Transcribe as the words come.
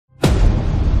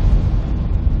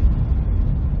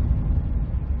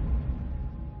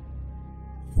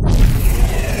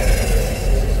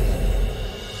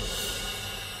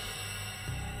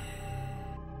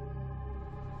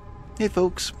Hey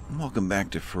folks, welcome back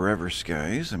to Forever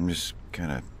Skies. I'm just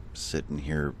kind of sitting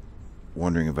here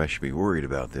wondering if I should be worried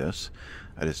about this.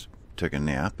 I just took a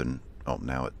nap and, oh,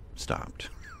 now it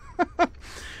stopped.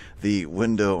 The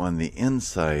window on the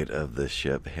inside of the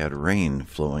ship had rain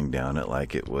flowing down it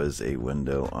like it was a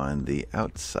window on the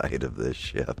outside of the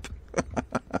ship.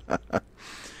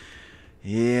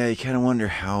 Yeah, you kind of wonder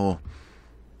how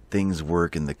things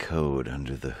work in the code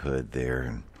under the hood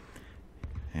there.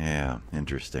 Yeah,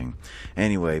 interesting.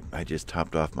 Anyway, I just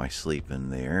topped off my sleep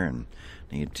in there and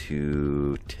need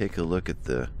to take a look at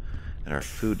our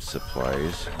food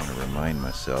supplies. I want to remind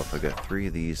myself I got 3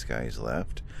 of these guys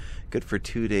left. Good for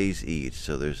 2 days each,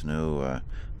 so there's no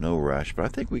rush. But I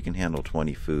think we can handle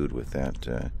 20 food with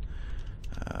that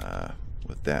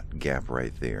gap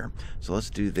right there. So let's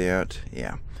do that.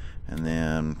 Yeah, and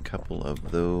then a couple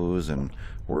of those, and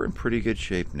we're in pretty good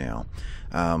shape now.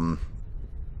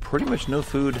 Pretty much no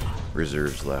food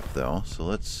reserves left though, so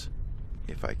let's,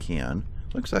 if I can,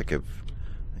 looks like I'm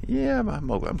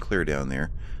clear down there.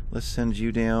 Let's send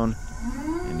you down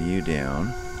and you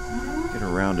down. Get a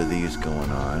round of these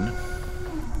going on.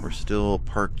 We're still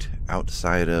parked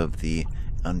outside of the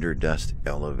Underdust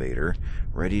elevator,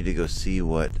 ready to go see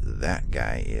what that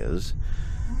guy is.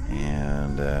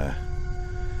 And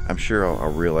I'm sure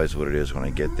I'll realize what it is when I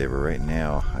get there, but right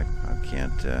now I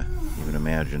can't even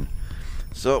imagine.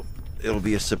 So it'll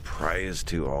be a surprise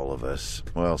to all of us.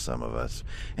 Well, some of us.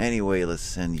 Anyway, let's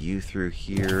send you through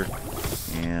here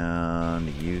and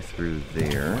you through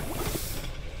there.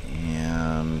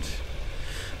 And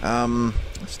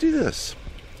let's do this.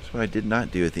 That's what I did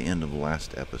not do at the end of the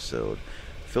last episode.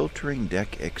 Filtering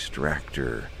deck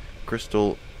extractor.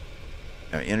 Crystal,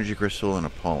 energy crystal and a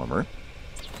polymer.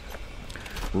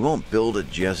 We won't build it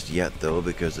just yet though,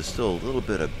 because there's still a little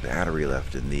bit of battery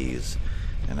left in these.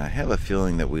 And I have a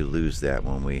feeling that we lose that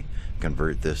when we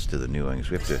convert this to the new one,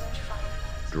 because we have to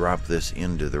drop this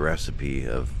into the recipe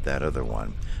of that other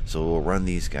one. So we'll run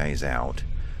these guys out,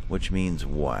 which means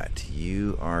what?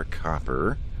 You are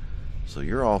copper, so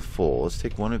you're all full. Let's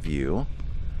take one of you,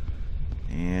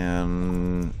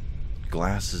 and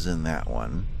glass is in that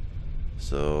one,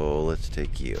 so let's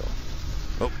take you.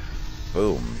 Oh,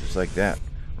 boom, just like that.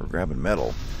 We're grabbing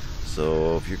metal.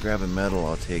 So if you're grabbing metal,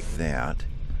 I'll take that.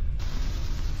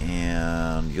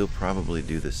 And you'll probably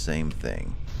do the same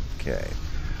thing. Okay.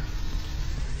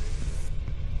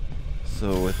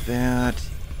 So with that,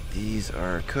 these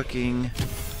are cooking.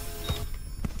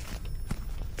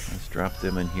 Let's drop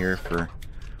them in here for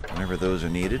whenever those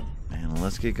are needed. And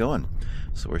let's get going.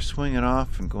 So we're swinging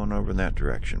off and going over in that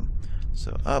direction.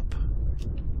 So up,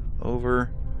 over,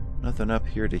 nothing up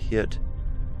here to hit.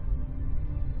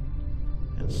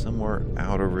 And somewhere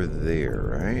out over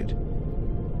there, right?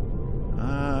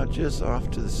 Just off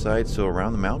to the side, so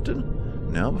around the mountain?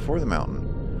 No, before the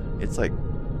mountain. It's like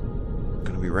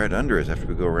gonna be right under us after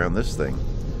we go around this thing.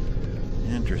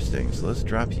 Interesting. So let's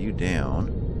drop you down.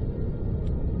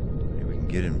 Maybe we can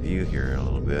get in view here a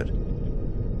little bit.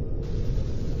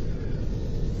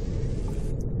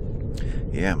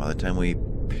 Yeah, by the time we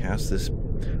pass this,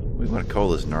 we want to call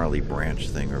this gnarly branch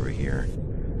thing over here.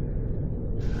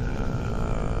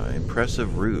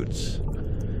 Impressive roots.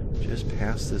 Just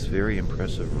past this very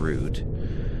impressive root,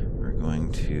 we're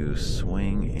going to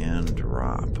swing and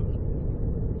drop.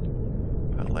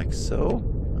 About like so.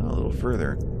 A little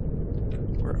further.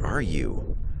 Where are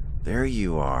you? There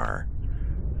you are.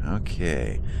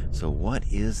 Okay, so what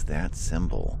is that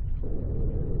symbol?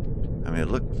 I mean, it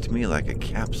looked to me like a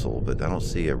capsule, but I don't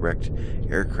see a wrecked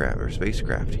aircraft or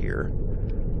spacecraft here.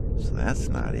 So that's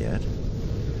not it.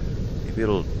 Maybe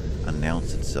it'll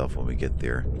announce itself when we get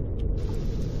there.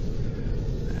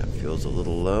 Feels a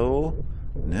little low.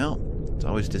 No, it's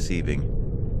always deceiving.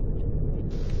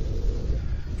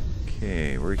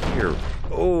 Okay, we're here.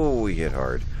 Oh, we hit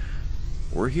hard.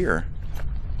 We're here.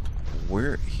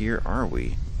 Where here are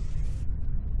we?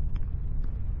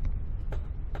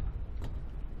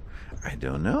 I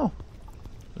don't know.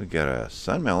 We got a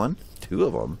sunmelon, 2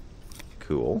 of them.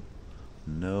 Cool.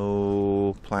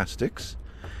 No plastics.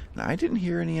 Now, I didn't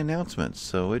hear any announcements,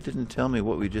 so it didn't tell me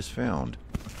what we just found,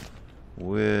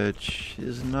 which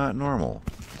is not normal.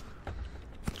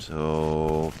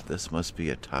 So this must be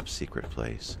a top secret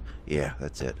place. Yeah,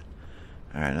 that's it.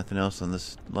 Alright, nothing else on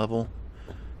this level?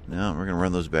 No, we're gonna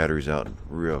run those batteries out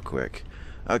real quick.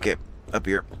 Okay, up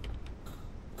here.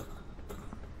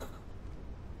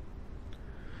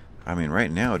 I mean,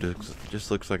 right now it just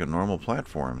looks like a normal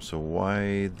platform, so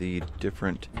why the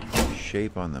different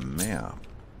shape on the map?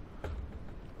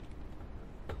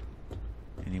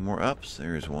 Any more ups?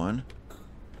 There's one.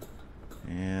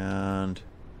 And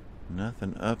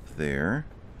nothing up there.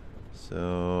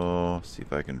 So, see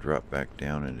if I can drop back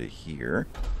down into here.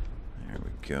 There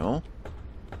we go.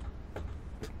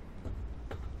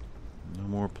 No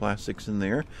more plastics in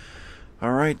there.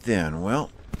 Alright then,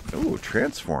 well, ooh,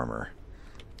 transformer.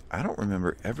 I don't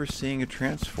remember ever seeing a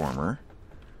transformer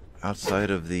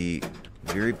outside of the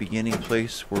very beginning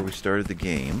place where we started the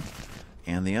game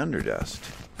and the Underdust.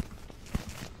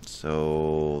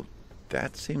 So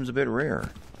that seems a bit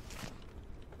rare.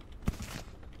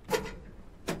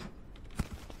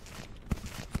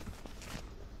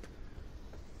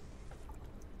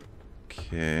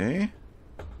 Okay.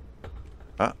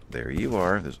 Ah, there you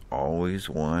are. There's always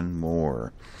one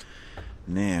more.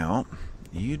 Now,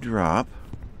 you drop.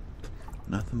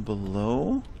 Nothing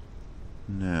below?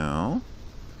 No.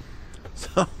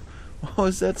 So, what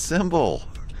was that symbol?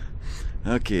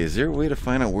 Okay, is there a way to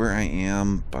find out where I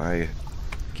am by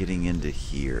getting into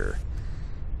here?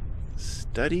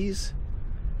 Studies?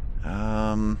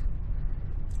 Doesn't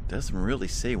really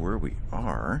say where we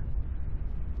are.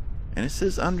 And it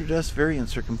says Underdust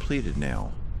variants are completed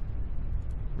now.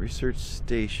 Research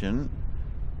station.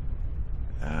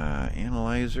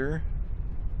 Analyzer.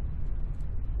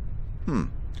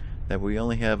 That we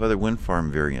only have other wind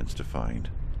farm variants to find.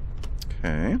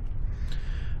 Okay.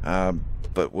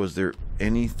 But was there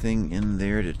anything in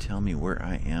there to tell me where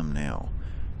I am now?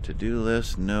 To-do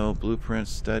list, no. Blueprint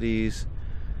studies.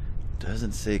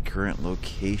 Doesn't say current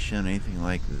location, anything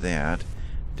like that.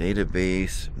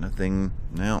 Database, nothing.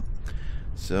 No.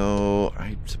 So,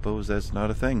 I suppose that's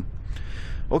not a thing.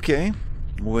 Okay.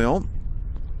 Well,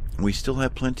 we still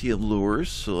have plenty of lures,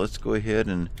 so let's go ahead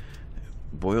and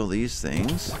boil these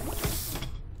things.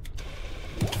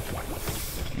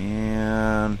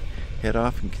 And head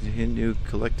off and continue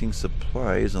collecting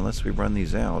supplies unless we run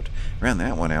these out. Ran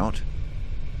that one out.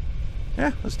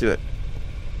 Yeah, let's do it.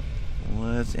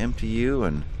 Let's empty you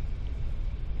and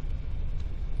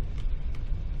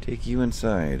take you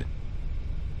inside.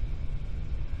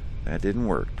 That didn't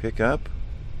work. Pick up.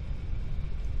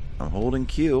 I'm holding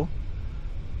Q.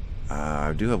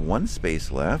 I do have one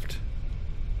space left.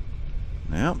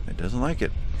 No, it doesn't like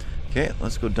it. Okay,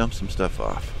 let's go dump some stuff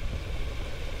off.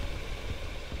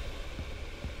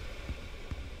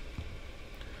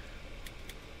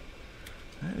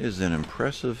 That is an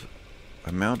impressive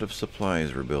amount of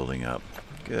supplies we're building up.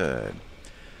 Good.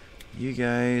 You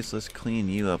guys, let's clean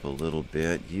you up a little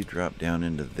bit. You drop down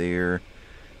into there,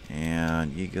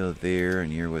 and you go there,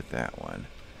 and you're with that one.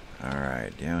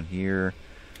 Alright, down here,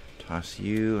 toss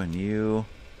you and you,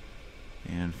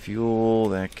 and fuel,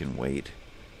 that can wait.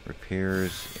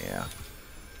 Repairs, yeah.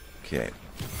 Okay.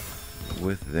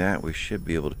 With that, we should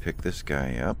be able to pick this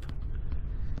guy up.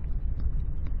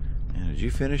 And did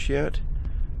you finish yet?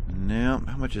 No.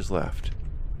 How much is left?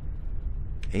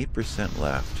 8%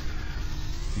 left.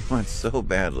 You want so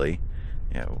badly.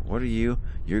 Yeah, what are you?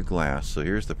 You're glass, so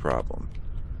here's the problem.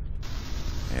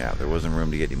 Yeah, there wasn't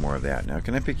room to get any more of that. Now,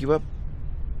 can I pick you up?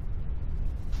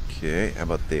 Okay, how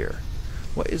about there?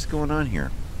 What is going on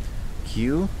here?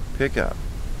 Q, pick up.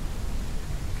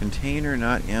 Container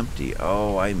not empty.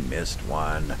 Oh, I missed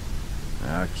one.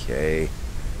 Okay,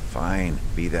 fine,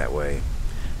 be that way.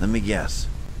 Let me guess.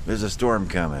 There's a storm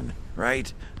coming,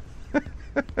 right?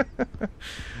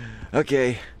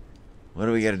 Okay, what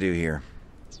do we got to do here?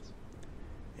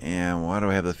 And why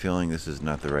do I have the feeling this is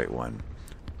not the right one?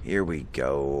 Here we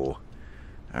go.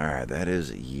 Alright, that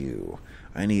is you.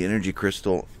 I need energy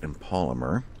crystal and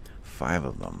polymer. 5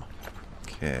 of them.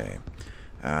 Okay.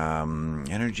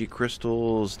 Energy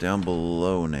crystals down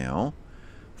below now.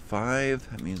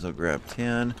 5, that means I'll grab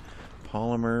 10.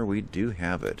 Polymer, we do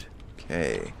have it.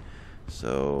 Okay.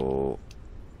 So,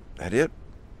 that it?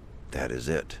 That is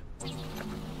it.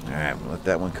 Alright, we'll let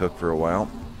that one cook for a while.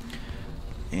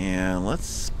 And let's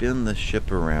spin the ship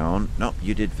around. Nope,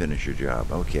 you did finish your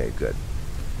job. Okay, good.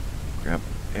 Grab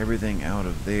everything out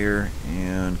of there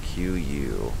and cue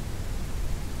you.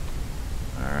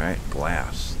 Alright,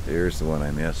 glass. There's the one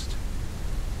I missed.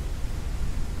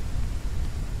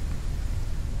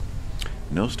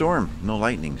 No storm. No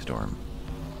lightning storm.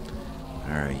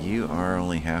 Alright, you are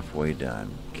only halfway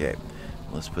done. Okay,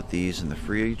 let's put these in the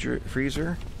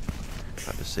freezer.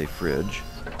 About to say fridge.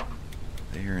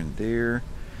 There and there.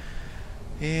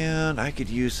 And I could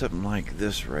use something like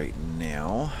this right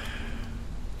now.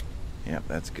 Yep,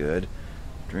 that's good.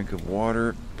 Drink of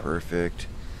water. Perfect.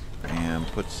 And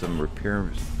put some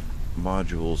repair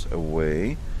modules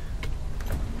away.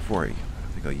 Before I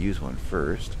think I'll use one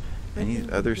first. Any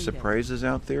other surprises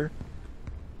out there?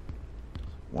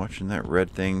 Watching that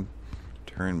red thing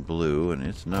turn blue, and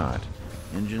it's not.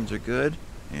 Engines are good.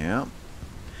 Yeah.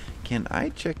 Can I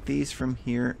check these from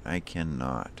here? I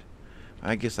cannot.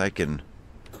 I guess I can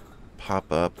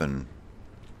pop up and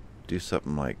do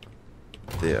something like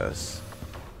this.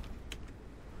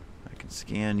 I can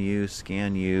scan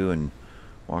you, and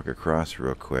walk across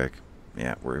real quick.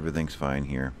 Yeah, where everything's fine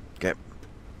here. Okay.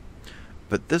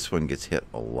 But this one gets hit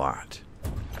a lot.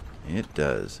 It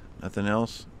does. Nothing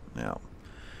else? No.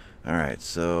 Alright,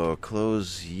 so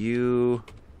close you.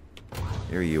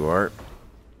 There you are.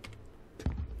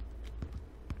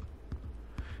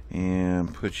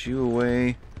 And put you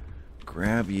away.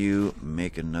 Grab you.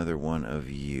 Make another one of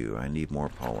you. I need more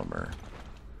polymer.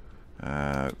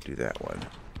 Do that one.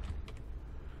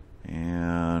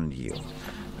 And you.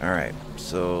 Alright,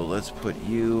 so let's put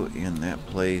you in that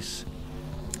place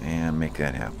and make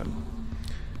that happen.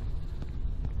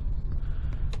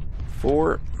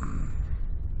 4.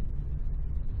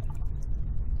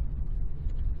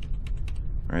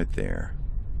 Right there.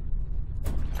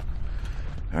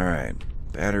 Alright,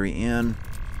 battery in.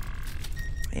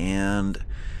 And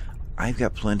I've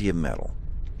got plenty of metal.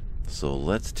 So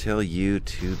let's tell you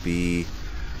to be...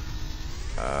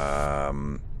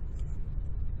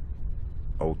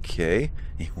 okay.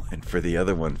 He went for the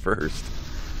other one first.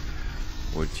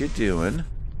 What you doing?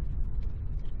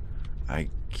 I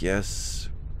guess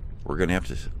we're going to have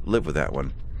to live with that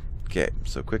one. Okay,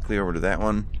 so quickly over to that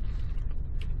one.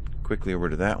 Quickly over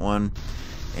to that one.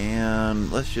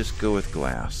 And let's just go with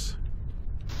glass.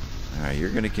 Alright, you're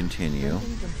going to continue.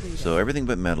 So everything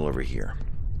but metal over here.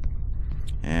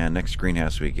 And next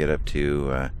greenhouse we get up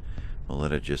to, we'll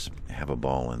let it just have a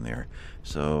ball in there.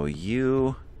 So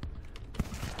you...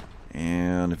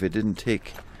 And if it didn't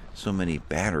take so many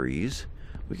batteries,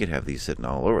 we could have these sitting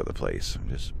all over the place.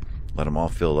 Just let them all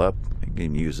fill up. You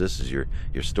can use this as your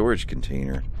storage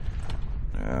container.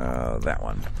 That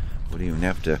one. Wouldn't even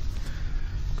have to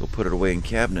go put it away in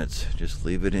cabinets. Just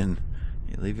leave it in.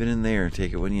 You leave it in there.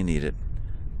 Take it when you need it.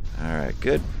 All right.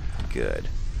 Good. Good.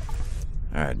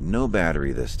 All right. No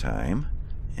battery this time,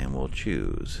 and we'll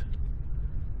choose.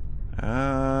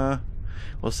 Well,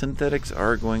 synthetics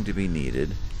are going to be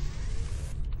needed.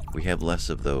 We have less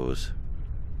of those.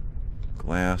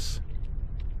 Glass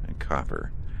and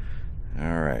copper.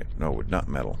 Alright. No, not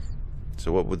metal.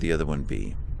 So what would the other one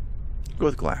be? Go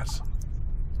with glass.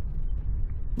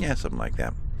 Yeah, something like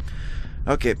that.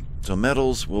 Okay, so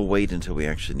metals, we'll wait until we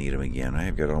actually need them again.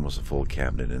 I've got almost a full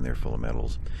cabinet in there full of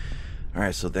metals.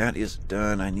 Alright, so that is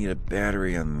done. I need a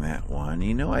battery on that one.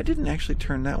 You know, I didn't actually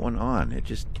turn that one on. It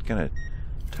just kind of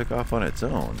took off on its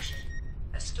own.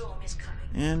 A storm is coming.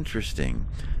 Interesting.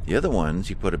 The other ones,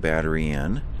 you put a battery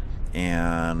in,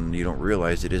 and you don't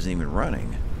realize it isn't even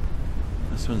running.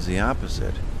 This one's the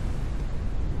opposite.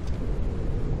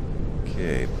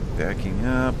 Okay, backing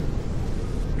up,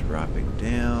 dropping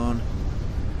down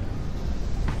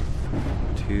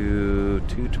to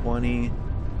 220,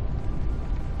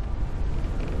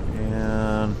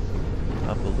 and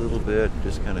up a little bit,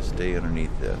 just kind of stay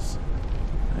underneath this.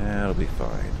 That'll be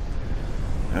fine.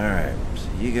 Alright, so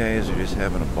you guys are just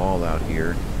having a ball out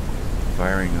here,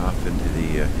 firing off into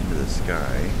the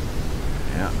sky.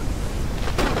 Yeah.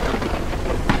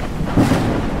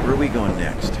 Where are we going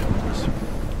next? Let's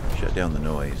shut down the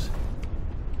noise.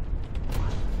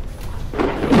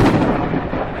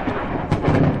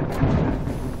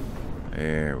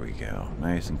 There we go.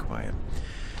 Nice and quiet.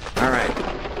 Alright.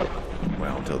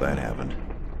 Well, until that happened.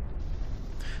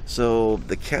 So,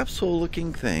 the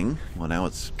capsule-looking thing, well, now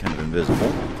it's kind of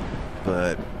invisible,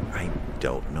 but I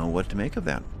don't know what to make of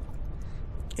that.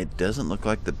 It doesn't look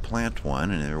like the plant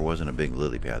one, and there wasn't a big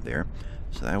lily pad there,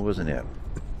 so that wasn't it.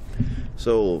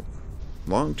 So,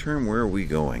 long-term, where are we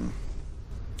going?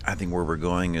 I think where we're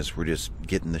going is we're just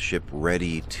getting the ship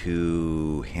ready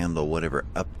to handle whatever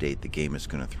update the game is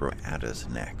going to throw at us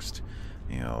next.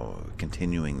 You know,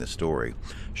 continuing the story.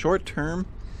 Short-term,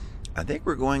 I think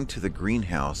we're going to the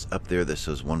greenhouse up there that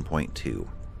says 1.2.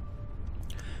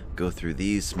 Go through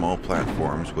these small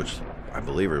platforms, which I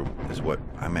believe is what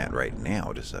I'm at right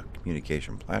now, just a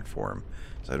communication platform.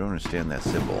 So I don't understand that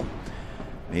symbol.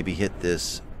 Maybe hit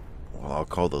this, well, I'll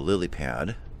call the lily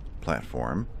pad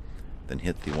platform, then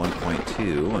hit the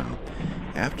 1.2, and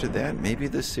after that, maybe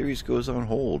this series goes on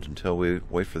hold until we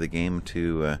wait for the game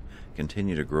to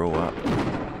continue to grow up.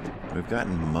 We've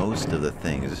gotten most of the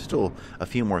things. There's still a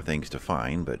few more things to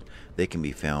find, but they can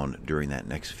be found during that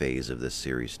next phase of this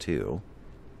series too.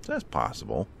 So that's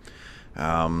possible.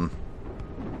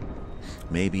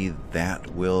 Maybe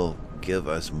that will give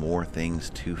us more things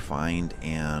to find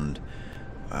and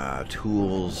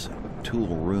tools,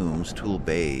 tool rooms, tool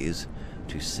bays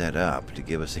to set up to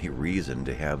give us a reason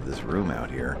to have this room out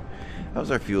here.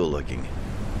 How's our fuel looking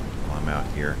while I'm out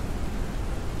here?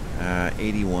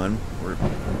 81. We're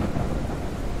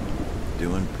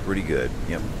Doing pretty good.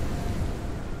 Yep.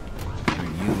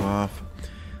 Turn you off.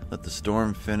 Let the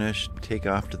storm finish. Take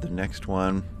off to the next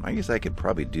one. I guess I could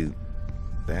probably do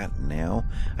that now.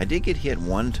 I did get hit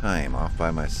one time off by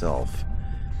myself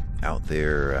out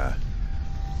there.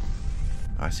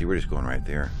 I see, we're just going right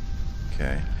there.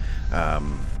 Okay.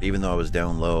 Even though I was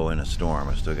down low in a storm,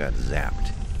 I still got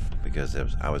zapped because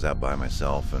I was out by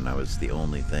myself and I was the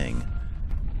only thing.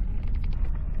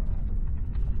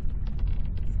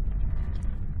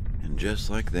 And just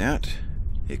like that,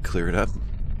 it cleared up.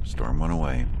 Storm went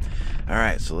away.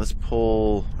 Alright, so let's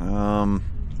pull... am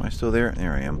I still there?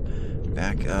 There I am.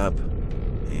 Back up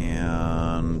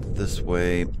and this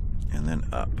way and then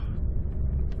up.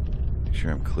 Make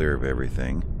sure I'm clear of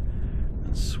everything.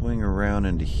 And swing around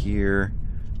into here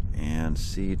and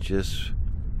see just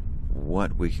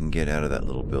what we can get out of that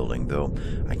little building. Though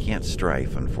I can't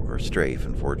strafe,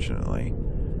 unfortunately.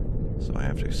 So I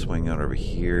have to swing out over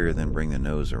here, then bring the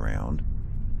nose around.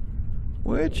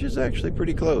 Which is actually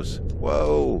pretty close.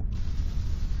 Whoa!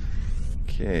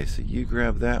 Okay, so you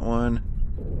grab that one.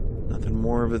 Nothing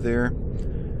more over there.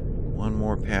 One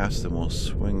more pass, then we'll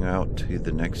swing out to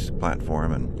the next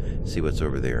platform and see what's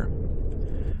over there.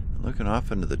 Looking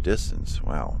off into the distance.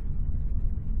 Wow.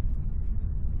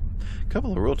 A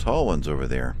couple of real tall ones over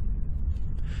there.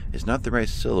 It's not the right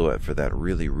silhouette for that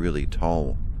really, really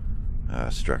tall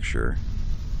structure.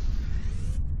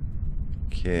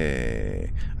 Okay.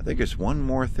 I think there's one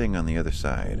more thing on the other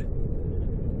side.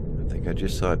 I think I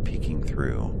just saw it peeking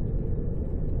through.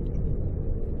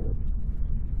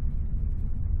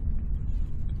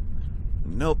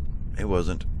 Nope, it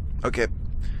wasn't. Okay.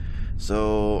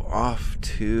 So, off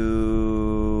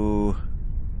to...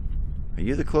 Are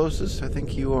you the closest? I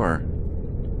think you are.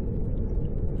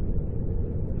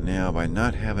 Now, by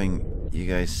not having you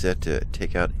guys set to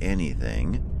take out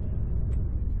anything,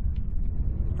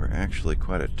 we're actually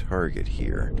quite a target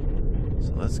here.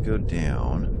 So let's go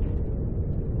down.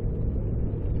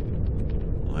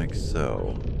 Like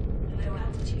so. Low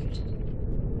altitude.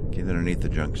 Get underneath the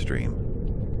junk stream.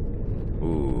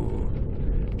 Ooh.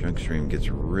 Junk stream gets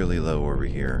really low over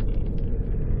here.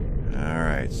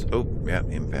 Alright. So, oh, yeah,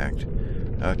 impact.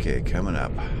 Okay, coming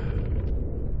up.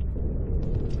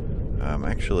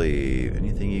 Actually,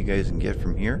 anything you guys can get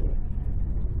from here?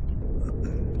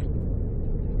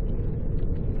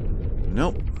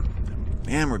 Nope.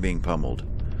 Man, we're being pummeled.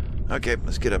 Okay,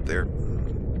 let's get up there.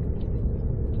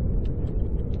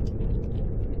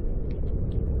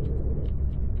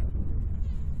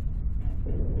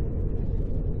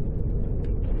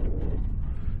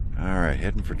 Alright,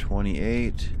 heading for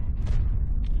 28.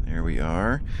 There we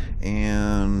are.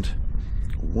 And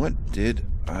what did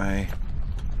I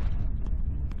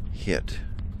hit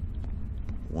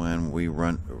when we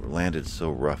landed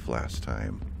so rough last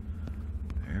time?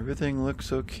 Everything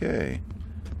looks okay.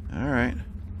 Alright.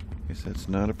 Guess that's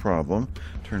not a problem.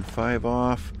 Turn 5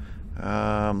 off.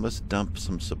 Let's dump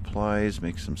some supplies,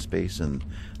 make some space in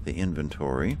the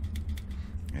inventory.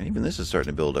 And even this is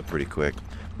starting to build up pretty quick.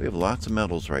 We have lots of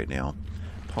metals right now.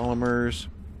 Polymers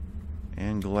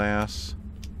and glass.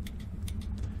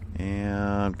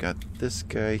 And got this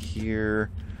guy here.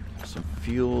 Some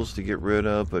fuels to get rid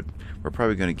of, but we're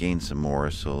probably going to gain some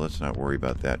more, so let's not worry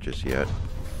about that just yet.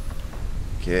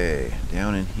 Okay,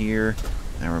 down in here.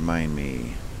 Now remind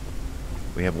me.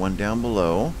 We have one down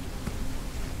below.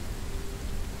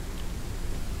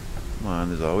 Come on,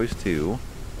 there's always two,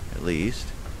 at least.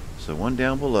 So one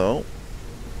down below.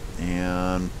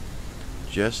 And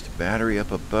just battery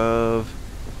up above.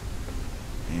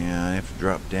 And I have to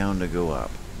drop down to go up.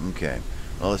 Okay,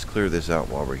 well, let's clear this out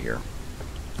while we're here.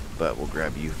 But we'll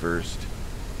grab you first.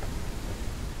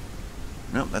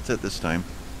 Nope, that's it this time.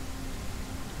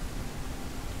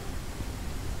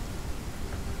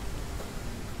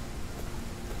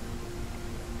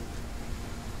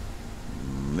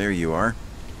 There you are.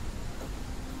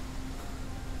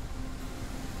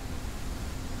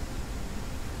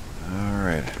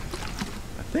 Alright.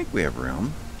 I think we have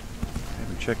room. I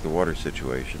haven't checked the water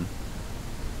situation.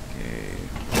 Okay,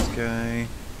 this guy.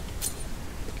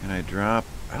 Can I drop?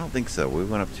 I don't think so. We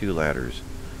went up 2 ladders.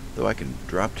 Though I can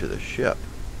drop to the ship.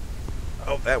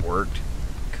 Oh, that worked.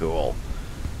 Cool.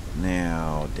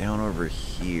 Now, down over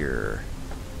here.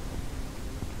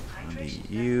 Onto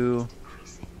you.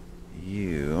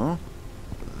 You.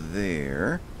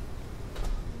 There.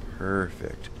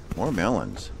 Perfect. More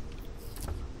melons.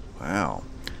 Wow.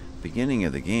 Beginning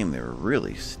of the game, they were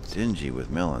really stingy with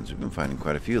melons. We've been finding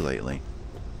quite a few lately.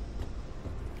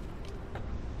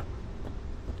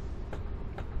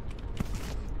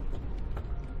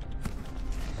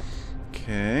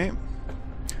 Okay.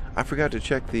 I forgot to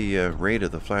check the rate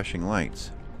of the flashing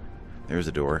lights. There's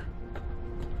a door.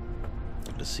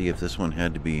 To see if this one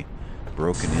had to be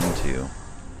broken into.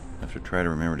 I have to try to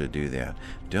remember to do that.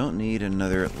 Don't need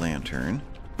another lantern.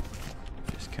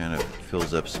 Just kind of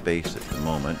fills up space at the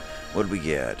moment. What do we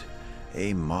get?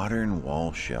 A modern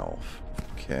wall shelf.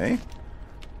 Okay.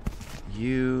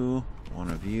 You, one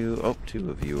of you, oh, two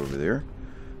of you over there.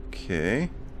 Okay.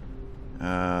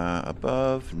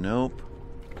 Above, nope.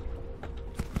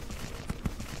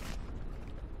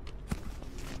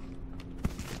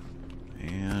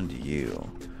 And you.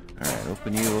 Alright,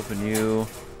 open you, open you.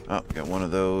 Oh, got one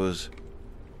of those.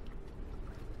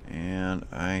 And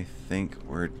I think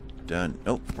we're done.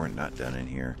 Nope, we're not done in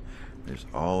here. There's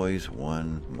always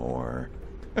one more.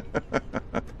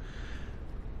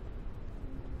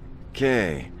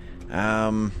 Okay.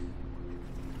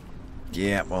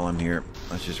 Yeah, while I'm here,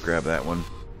 let's just grab that one.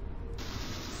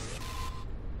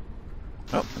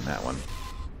 Oh, and that one.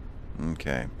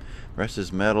 Okay. Rest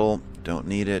is metal. Don't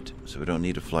need it, so we don't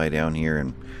need to fly down here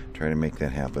and try to make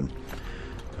that happen.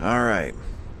 Alright.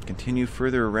 Continue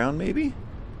further around, maybe?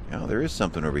 Oh, there is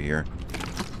something over here.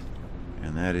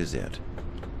 And that is it.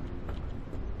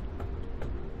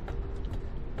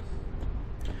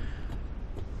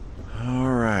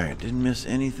 Alright. Didn't miss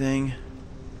anything.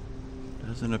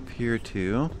 Doesn't appear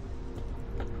to.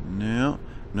 No.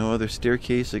 No other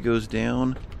staircase that goes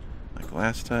down like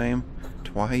last time.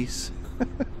 Twice.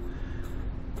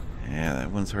 Yeah,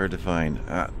 that one's hard to find.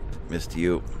 Ah, missed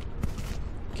you.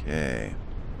 Okay.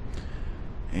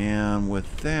 And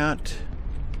with that,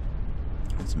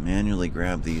 let's manually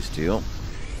grab these two.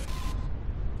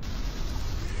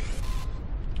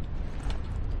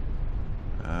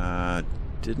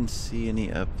 Didn't see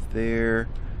any up there.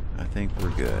 I think we're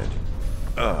good.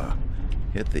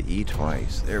 Hit the E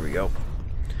twice. There we go.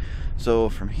 So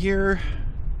from here,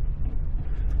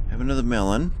 have another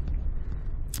melon.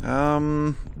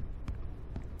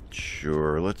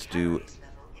 Sure, let's do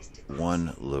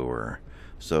one lure.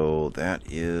 So that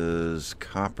is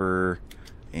copper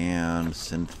and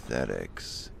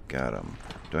synthetics. Got them.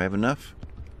 Do I have enough?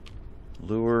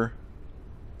 Lure.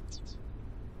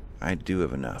 I do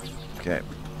have enough. Okay.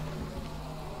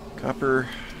 Copper.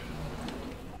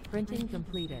 Printing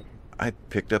completed. I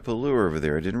picked up a lure over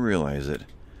there. I didn't realize it.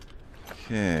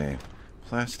 Okay.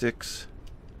 Plastics.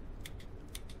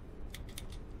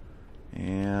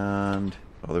 And...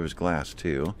 oh, there was glass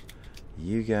too.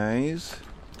 You guys.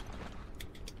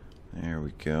 There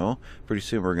we go. Pretty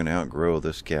soon we're going to outgrow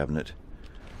this cabinet.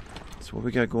 So what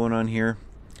we got going on here?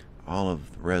 All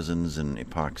of resins and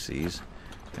epoxies.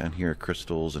 Down here,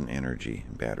 crystals and energy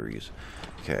and batteries.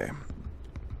 Okay.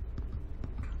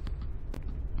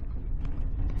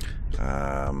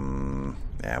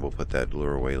 Yeah, we'll put that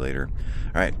lure away later.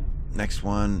 Alright, next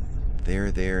one. There,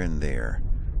 and there.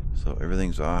 So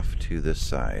everything's off to this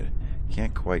side.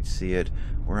 Can't quite see it.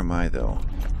 Where am I, though?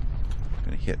 I'm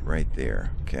going to hit right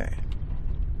there. Okay.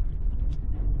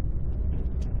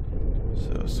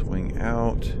 So swing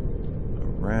out,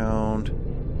 around,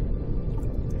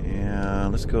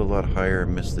 and let's go a lot higher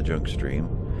and miss the junk stream.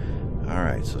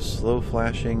 Alright, so slow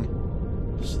flashing,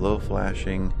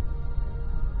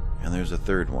 and there's a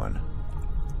third one.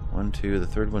 1, 2, the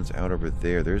third one's out over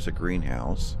there. There's a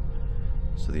greenhouse.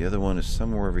 So the other one is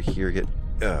somewhere over here,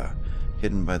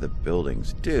 hidden by the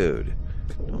buildings. Dude,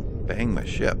 don't bang my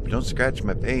ship. Don't scratch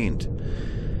my paint.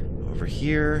 Over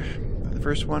here, the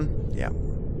first one? Yeah.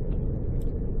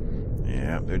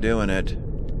 Yeah, they're doing it.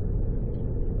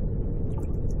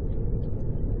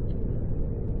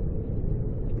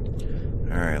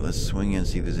 Alright, let's swing in and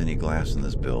see if there's any glass in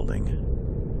this building.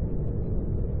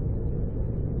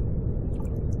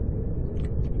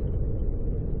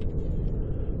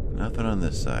 Nothing on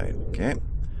this side. Okay.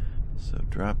 So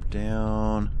drop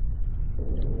down.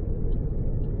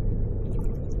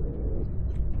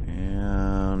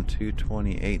 And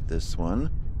 228 this one.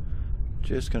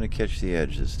 Just going to catch the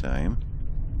edge this time.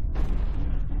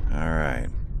 Alright.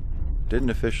 Didn't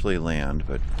officially land,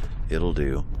 but it'll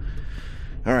do.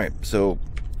 Alright, so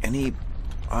any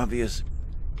obvious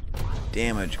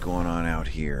damage going on out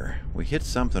here? We hit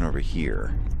something over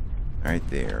here. Right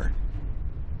there.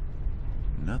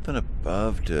 Nothing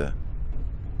above to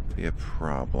be a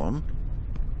problem.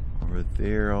 Over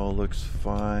there all looks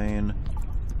fine.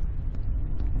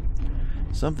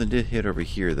 Something did hit over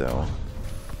here though.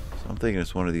 So I'm thinking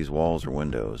it's one of these walls or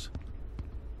windows.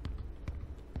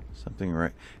 Something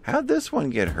right. How'd this one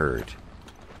get hurt?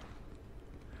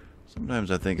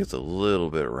 Sometimes I think it's a little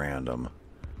bit random.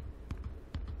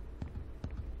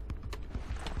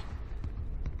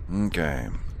 Okay.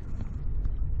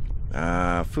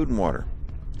 Food and water.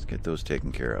 Let's get those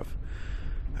taken care of.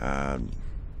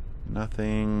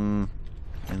 Nothing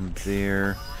in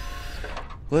there.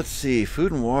 Let's see.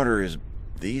 Food and water is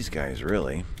these guys,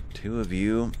 really. 2 of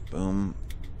you. Boom.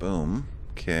 Boom.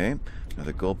 Okay.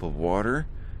 Another gulp of water.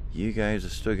 You guys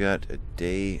have still got a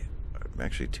day,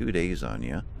 actually 2 days on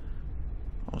you.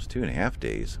 Almost 2.5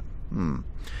 days.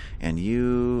 And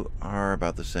you are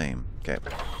about the same. Okay.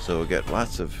 So we'll get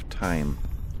lots of time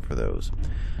for those.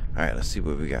 Alright, let's see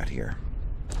what we got here.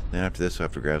 Then after this, we'll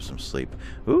have to grab some sleep.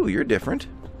 Ooh, you're different.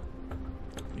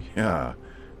 Yeah.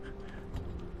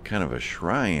 Kind of a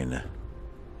shrine.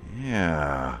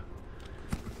 Yeah.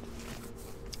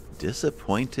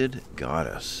 Disappointed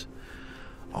goddess.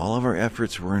 All of our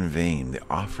efforts were in vain. The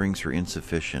offerings were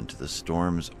insufficient. The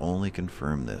storms only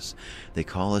confirm this. They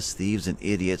call us thieves and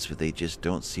idiots, but they just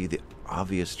don't see the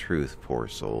obvious truth, poor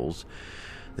souls.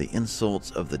 The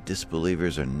insults of the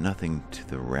disbelievers are nothing to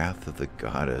the wrath of the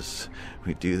goddess.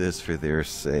 We do this for their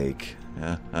sake.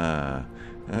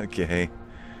 Okay.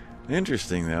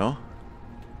 Interesting, though.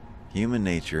 Human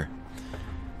nature.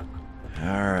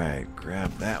 Alright,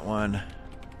 grab that one.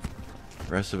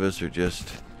 The rest of us are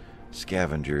just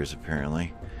scavengers,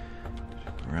 apparently.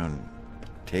 Around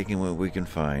taking what we can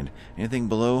find. Anything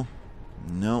below?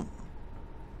 Nope.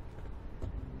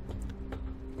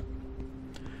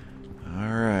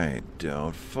 Alright,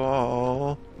 don't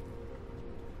fall.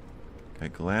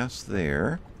 Got glass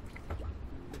there.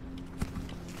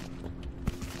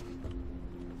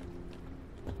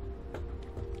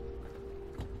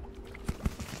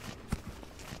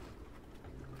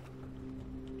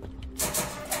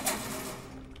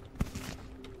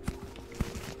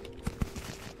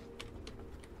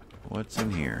 What's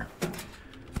in here?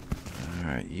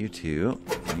 Alright, you two.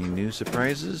 Any new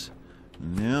surprises?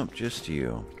 Nope, just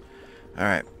you.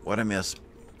 Alright, what I missed?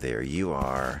 There you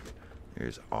are.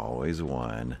 There's always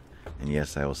one. And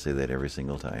yes, I will say that every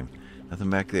single time. Nothing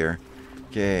back there.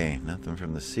 Okay, nothing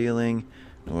from the ceiling.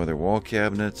 No other wall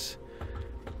cabinets.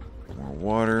 More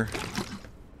water.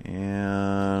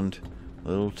 And a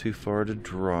little too far to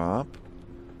drop.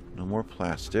 No more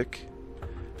plastic.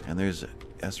 And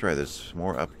that's right, there's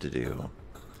more up to do.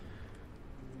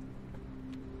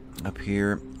 Up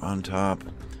here, on top.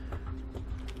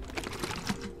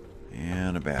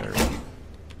 And a battery.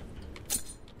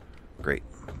 Great.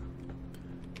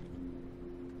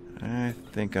 I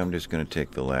think I'm just going to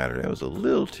take the ladder. That was a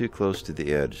little too close to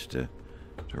the edge to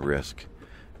risk.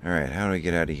 Alright, how do I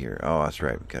get out of here? Oh, that's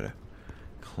right. We've got to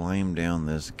climb down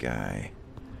this guy.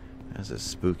 That's as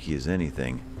spooky as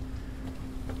anything.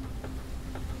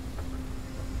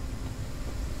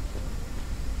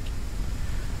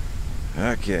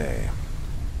 Okay.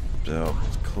 So,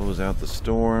 let's close out the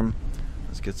storm.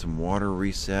 Let's get some water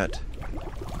reset.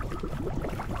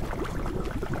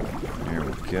 There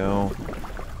we go.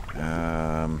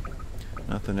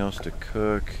 Nothing else to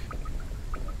cook.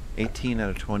 18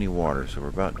 out of 20 water, so we're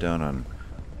about done on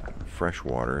fresh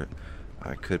water.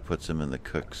 I could put some in the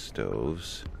cook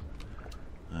stoves.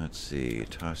 Let's see.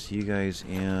 Toss you guys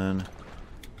in.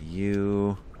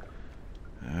 You.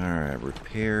 Alright,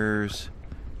 repairs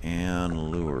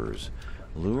and lures.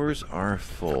 Lures are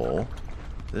full.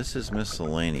 This is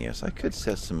miscellaneous. I could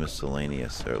set some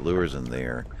miscellaneous lures in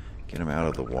there. Get them out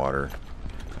of the water.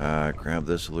 Grab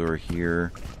this lure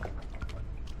here.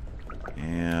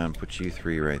 And put you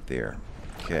 3 right there.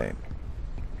 Okay.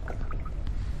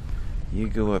 You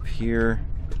go up here.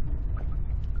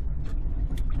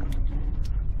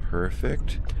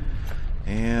 Perfect.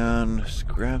 And just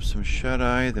grab some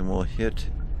shut-eye. Then we'll hit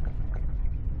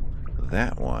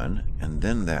that one. And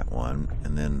then that one.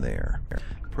 And then there.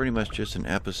 Pretty much just an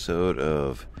episode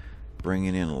of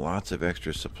bringing in lots of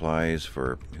extra supplies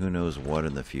for who knows what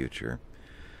in the future.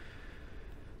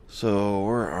 So,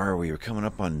 where are we? We're coming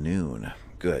up on noon.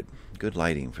 Good. Good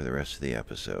lighting for the rest of the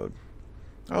episode.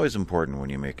 Always important when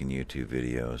you're making YouTube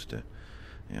videos to,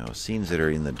 scenes that are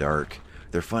in the dark.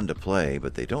 They're fun to play,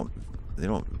 but they don't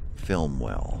film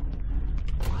well.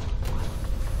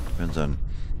 Depends on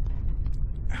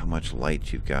how much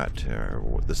light you've got, or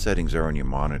what the settings are on your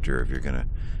monitor, if you're going to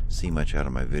see much out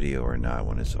of my video or not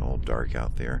when it's all dark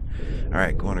out there.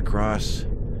 Alright, going across.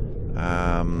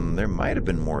 There might have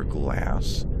been more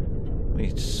glass. Let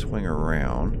me swing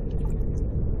around.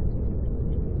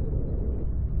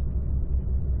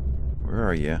 Where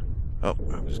are you? Oh,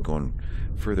 I was going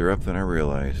further up than I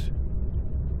realized.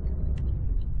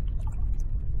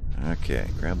 Okay,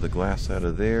 grab the glass out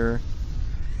of there.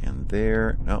 And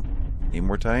there. Oh, need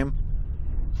more time?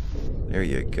 There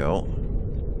you go.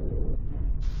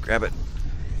 Grab it.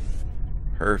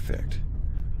 Perfect.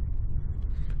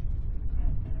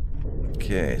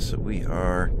 Okay, so we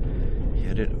are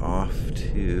headed off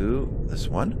to this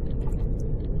one.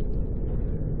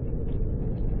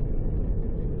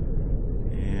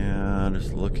 And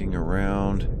just looking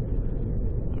around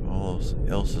what all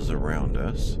else is around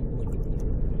us.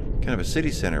 Kind of a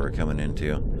city center we're coming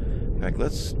into. In fact,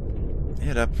 let's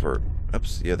head up for...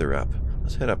 Oops, the other up.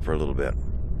 Let's head up for a little bit.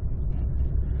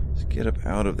 Let's get up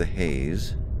out of the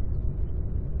haze.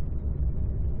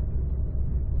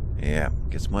 Yeah,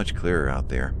 gets much clearer out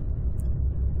there.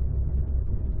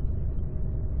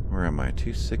 Where am I?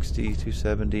 260,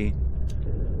 270.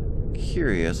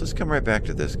 Curious. Let's come right back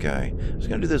to this guy. I was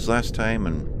going to do this last time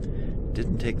and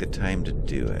didn't take the time to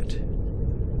do it.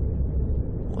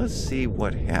 Let's see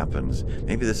what happens.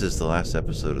 Maybe this is the last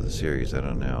episode of the series. I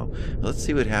don't know. Let's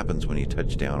see what happens when you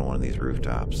touch down on one of these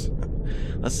rooftops.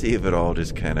 Let's see if it all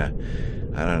just kind of,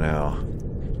 I don't know,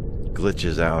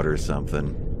 glitches out or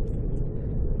something.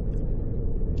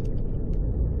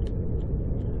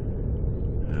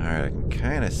 Alright, I can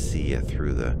kind of see it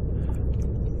through the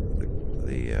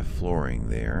flooring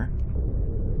there.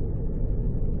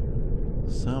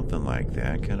 Something like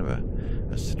that. Kind of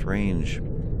a strange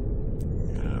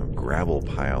gravel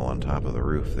pile on top of the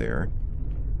roof there.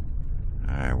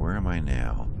 Alright, where am I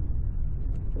now?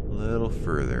 A little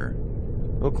further.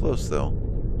 Oh, close though.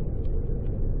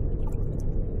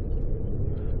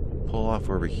 Pull off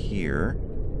over here.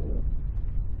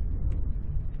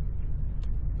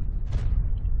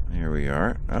 There we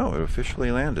are. Oh, it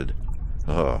officially landed.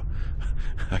 Oh,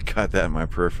 I caught that in my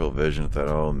peripheral vision. I thought,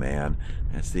 oh man,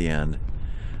 that's the end.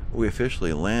 We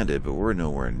officially landed, but we're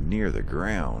nowhere near the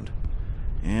ground.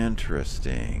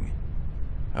 Interesting.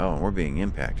 Oh, and we're being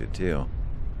impacted too.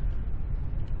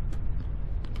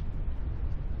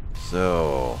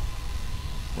 So,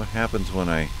 what happens when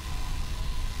I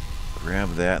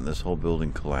grab that and this whole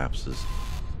building collapses?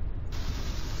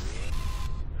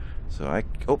 So I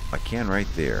can right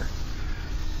there.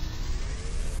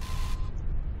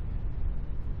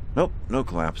 Nope, no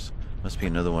collapse. Must be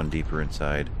another one deeper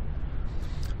inside.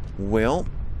 Well,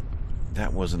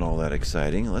 that wasn't all that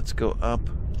exciting. Let's go up,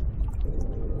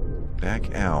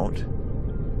 back out,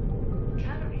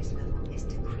 Calories level is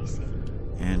decreasing.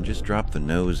 and just drop the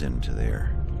nose into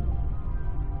there.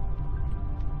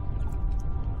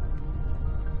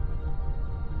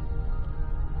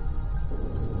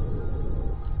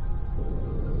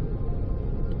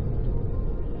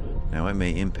 Now it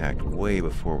may impact way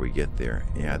before we get there.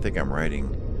 Yeah, I think I'm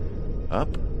riding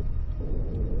up.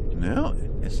 No,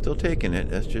 it's still taking it.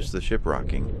 That's just the ship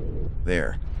rocking.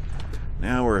 There.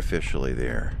 Now we're officially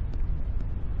there.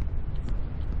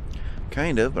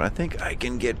 Kind of, but I think I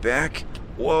can get back.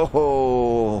 Whoa!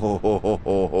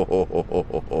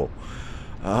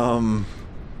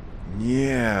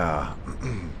 Yeah.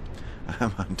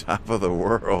 I'm on top of the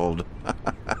world.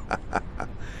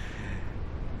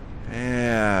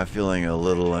 Yeah, feeling a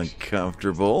little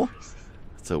uncomfortable.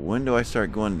 So when do I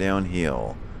start going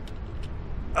downhill?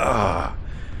 Ah,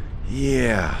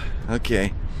 yeah.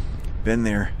 Okay. Been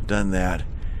there, done that.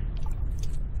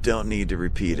 Don't need to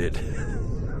repeat it.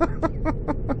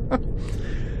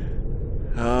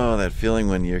 Oh, that feeling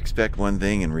when you expect one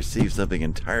thing and receive something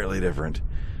entirely different.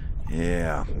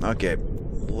 Yeah. Okay.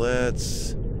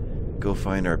 Let's go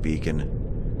find our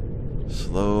beacon.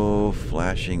 Slow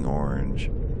flashing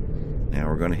orange. Now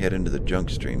we're going to head into the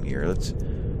junk stream here. Let's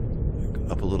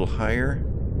up a little higher,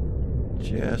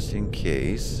 just in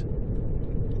case.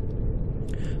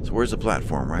 So where's the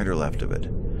platform, right or left of it?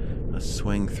 Let's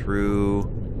swing through.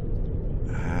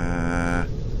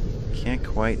 Can't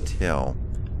quite tell.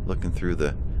 Looking through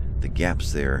the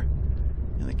gaps there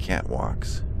in the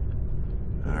catwalks.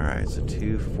 Alright, so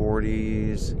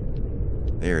 240s.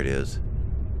 There it is.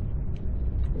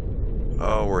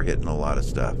 Oh, we're hitting a lot of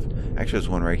stuff. Actually, there's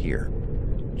one right here.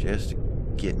 Just to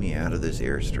get me out of this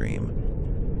airstream.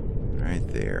 Right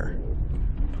there.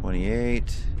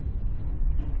 28.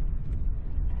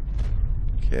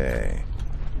 Okay.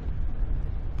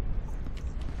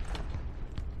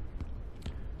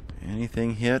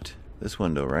 Anything hit this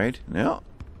window, right? No.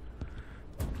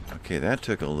 Okay, that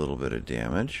took a little bit of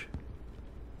damage.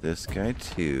 This guy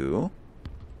too.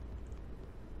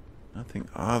 Nothing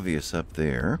obvious up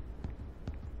there.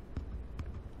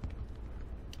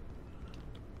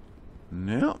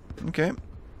 No. Okay.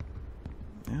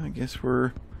 Yeah, I guess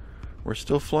we're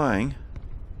still flying.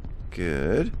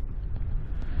 Good.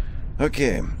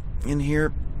 Okay. In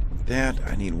here, that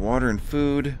I need water and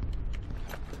food.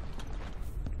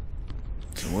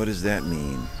 So what does that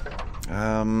mean?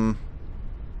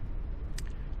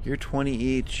 You're 20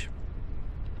 each.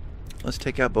 Let's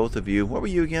take out both of you. What were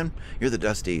you again? You're the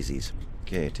dust daisies.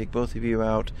 Okay, take both of you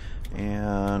out,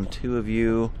 and 2 of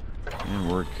you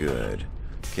And we're good.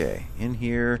 Okay, in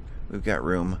here, we've got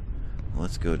room.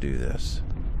 Let's go do this.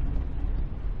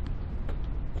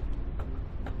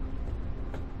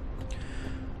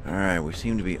 Alright, we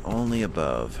seem to be only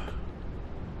above.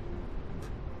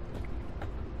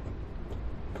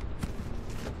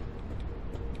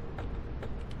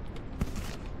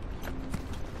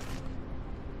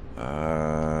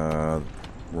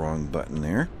 Wrong button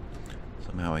there.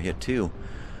 Somehow I hit 2.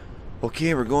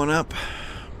 Okay, we're going up.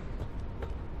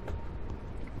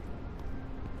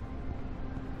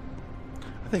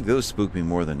 I think those spook me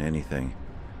more than anything.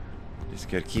 Just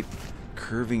gotta keep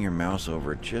curving your mouse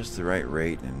over at just the right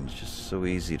rate, and it's just so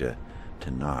easy to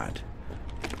not.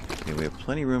 Okay, we have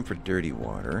plenty of room for dirty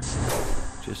water.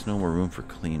 Just no more room for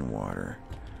clean water.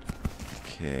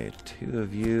 Okay, 2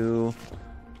 of you.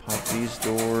 Pop these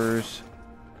doors.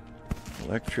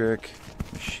 Electric.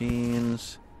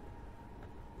 Machines.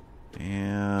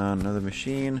 And another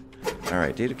machine.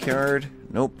 Alright, data card.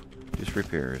 Nope. Just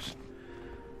repairs.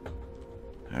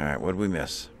 Alright, what did we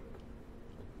miss?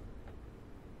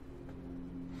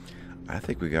 I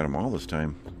think we got them all this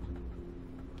time.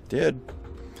 Did.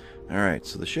 Alright,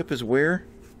 so the ship is where?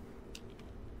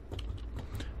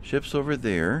 Ship's over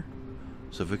there.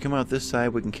 So if we come out this side,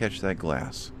 we can catch that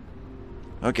glass.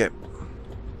 Okay.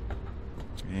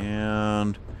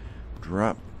 And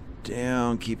drop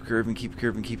down. Keep curving, keep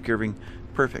curving, keep curving.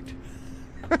 Perfect.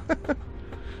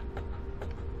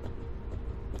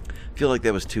 Feel like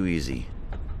that was too easy.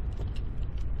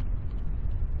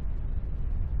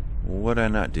 What did I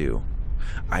not do?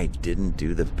 I didn't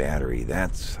do the battery. I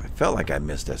felt like I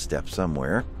missed a step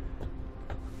somewhere.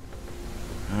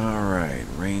 Alright,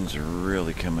 rain's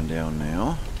really coming down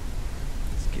now.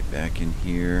 Let's get back in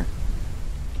here.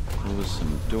 Close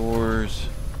some doors.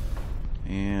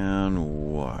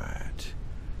 And what?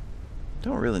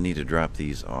 Don't really need to drop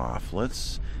these off.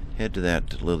 Let's head to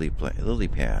that lily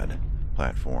pad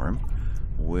platform,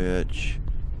 which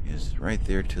is right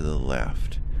there to the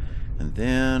left. And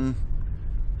then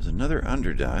there's another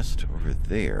underdust over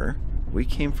there. We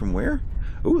came from where?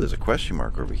 Ooh, there's a question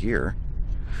mark over here.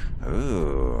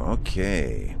 Ooh,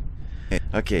 okay.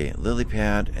 Okay, lily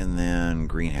pad and then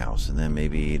greenhouse. And then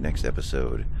maybe next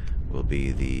episode will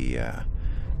be the,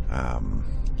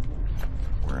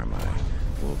 where am I?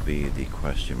 Will be the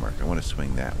question mark. I want to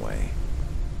swing that way.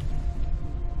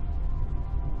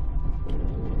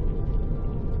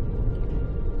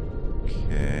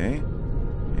 Okay.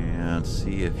 And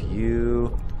see if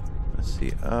you... Let's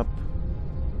see, up.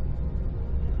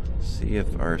 See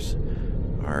if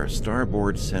our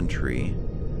starboard sentry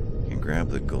can grab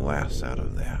the glass out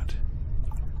of that.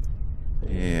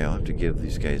 Yeah, I'll have to give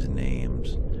these guys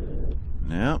names.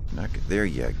 No, not good. There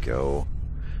you go.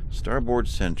 Starboard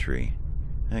sentry.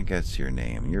 I think that's your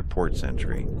name. Your port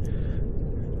sentry.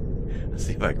 Let's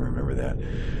see if I can remember that.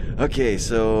 Okay,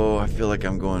 so I feel like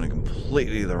I'm going in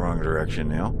completely the wrong direction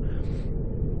now.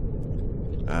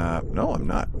 No, I'm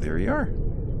not. There you are.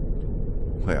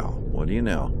 Well, what do you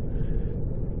know?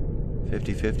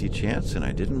 50-50 chance, and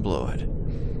I didn't blow it.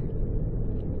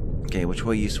 Okay, which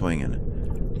way are you swinging?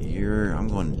 I'm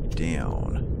going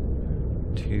down.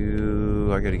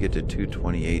 I gotta get to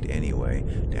 228 anyway.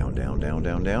 Down, down, down,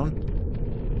 down, down.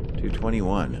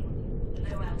 221.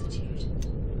 Low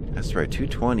altitude. That's right,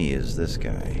 220 is this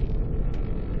guy.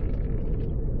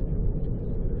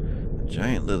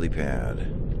 Giant lily pad.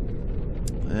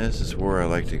 This is where I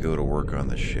like to go to work on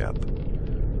the ship.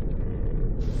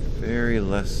 Very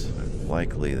less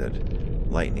likely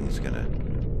that lightning's gonna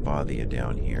bother you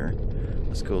down here.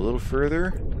 Let's go a little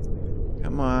further.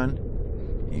 Come on.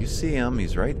 You see him.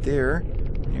 He's right there.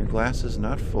 Your glass is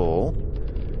not full.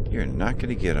 You're not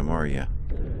gonna get him, are you?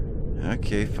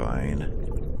 Okay,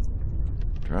 fine.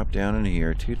 Drop down in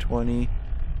here. 220.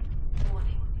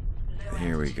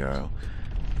 Here we go.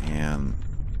 And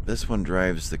this one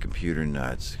drives the computer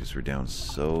nuts because we're down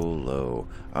so low.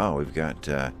 Oh, we've got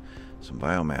some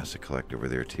biomass to collect over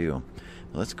there too.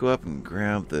 Let's go up and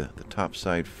grab the top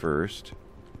side first.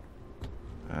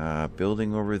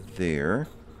 Building over there.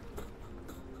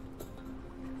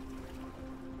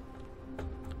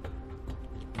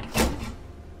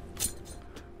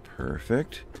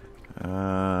 Perfect.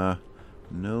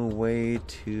 No way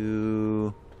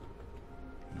to...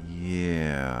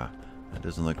 Yeah, that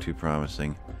doesn't look too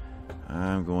promising.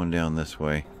 I'm going down this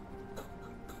way.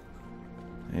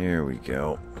 There we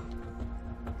go.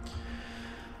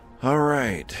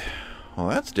 Alright. Well,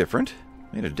 that's different.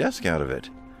 Made a desk out of it.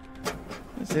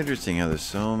 It's interesting how there's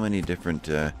so many different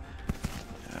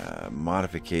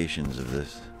modifications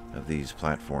of these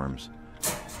platforms.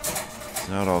 It's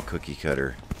not all cookie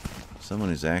cutter. Someone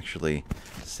who's actually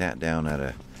sat down at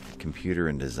a computer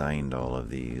and designed all of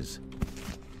these.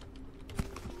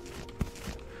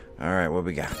 Alright, what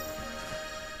we got?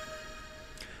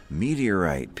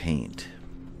 Meteorite paint.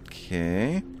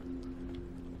 Okay.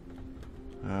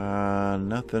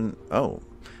 Nothing. Oh,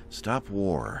 stop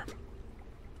war.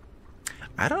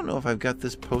 I don't know if I've got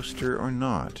this poster or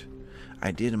not.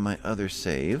 I did in my other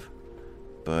save,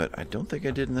 but I don't think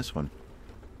I did in this one.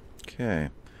 Okay.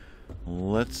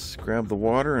 Let's grab the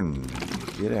water and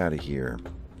get out of here.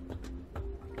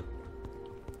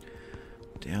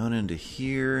 Down into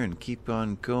here and keep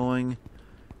on going.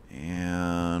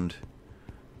 And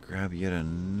grab yet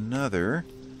another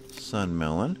sun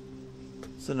melon.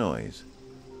 What's the noise?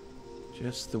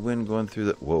 Just the wind going through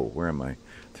the... Whoa, where am I?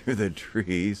 Through the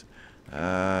trees.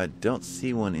 Don't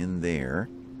see one in there.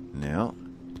 No.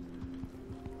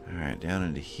 Alright, down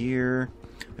into here.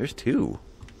 There's two.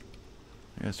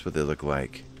 That's what they look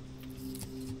like.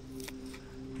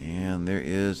 And there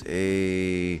is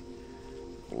a...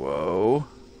 Whoa.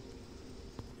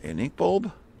 An ink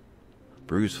bulb?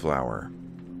 Bruise flower.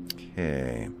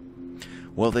 Okay.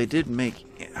 Well, they did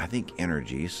make, I think,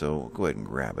 energy, so we'll go ahead and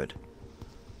grab it.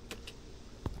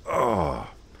 Oh,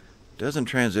 doesn't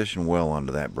transition well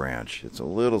onto that branch. It's a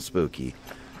little spooky.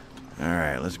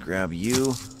 Alright, let's grab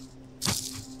you.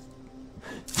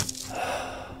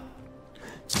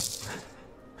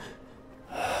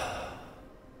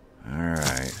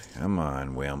 Alright, come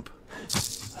on, wimp.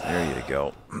 There you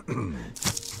go.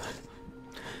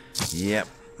 Yep,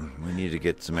 we need to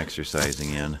get some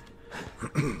exercising in.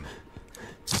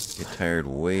 Get tired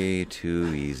way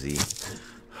too easy.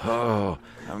 Oh,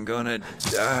 I'm gonna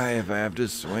die if I have to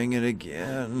swing it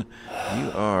again.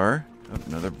 You are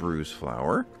another bruise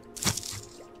flower.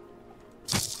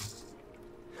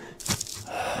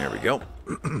 There we go.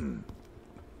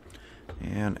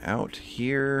 And out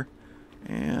here,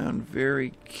 and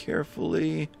very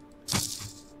carefully.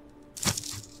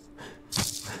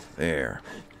 There.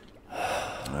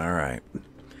 All right.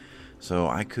 So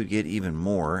I could get even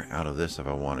more out of this if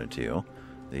I wanted to.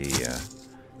 The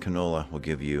canola will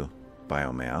give you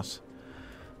biomass.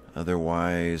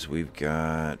 Otherwise, we've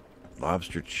got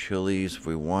lobster chilies if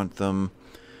we want them.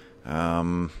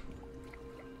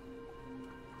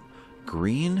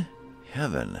 Green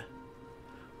heaven.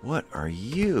 What are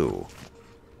you?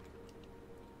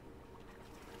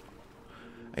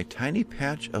 A tiny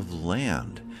patch of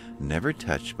land, never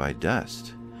touched by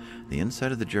dust. The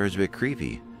inside of the jar is a bit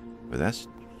creepy, but that's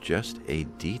just a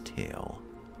detail.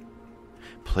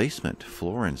 Placement,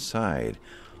 floor inside.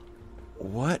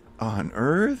 What on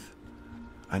earth?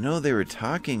 I know they were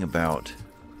talking about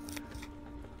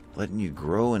letting you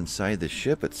grow inside the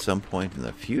ship at some point in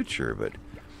the future, but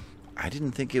I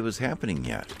didn't think it was happening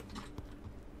yet.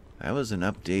 That was an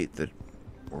update that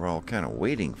we're all kind of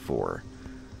waiting for.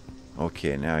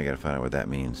 Okay, now I gotta find out what that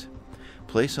means.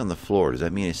 Place on the floor, does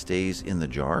that mean it stays in the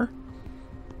jar?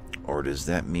 Or does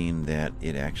that mean that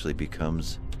it actually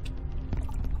becomes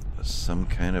some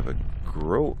kind of a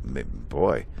grow...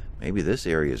 Boy, maybe this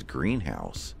area is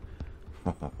greenhouse.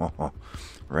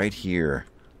 Right here.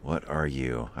 What are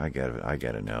you? I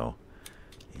gotta know.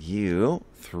 You,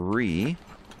 3.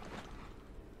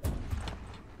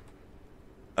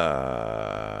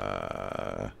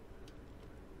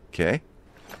 Okay.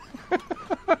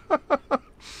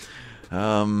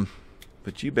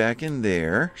 Put you back in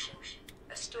there.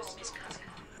 A storm is coming.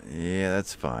 Yeah,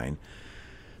 that's fine.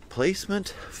 Placement,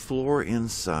 floor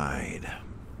inside.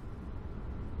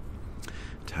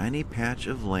 Tiny patch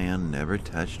of land never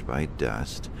touched by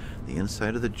dust. The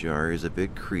inside of the jar is a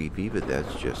bit creepy, but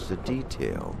that's just a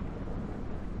detail.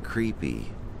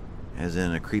 Creepy. As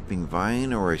in a creeping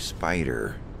vine or a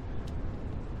spider.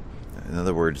 In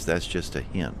other words, that's just a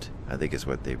hint. I think is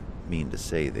what they mean to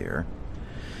say there.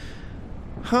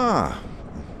 Huh.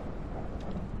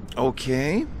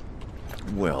 Okay.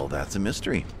 Well, that's a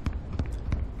mystery.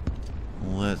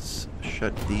 Let's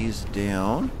shut these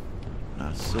down.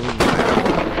 Not so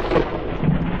loud.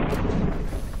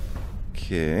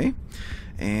 Okay.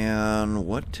 And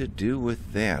what to do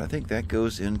with that? I think that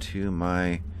goes into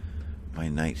my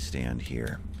nightstand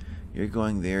here. You're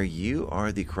going there. You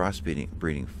are the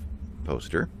crossbreeding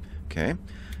poster. Okay.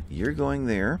 You're going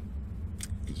there.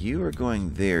 You are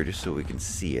going there just so we can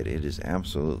see it. It is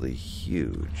absolutely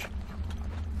huge.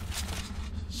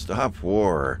 Stop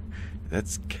war.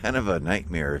 That's kind of a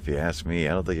nightmare if you ask me.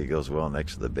 I don't think it goes well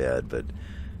next to the bed, but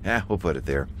yeah, we'll put it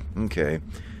there. Okay.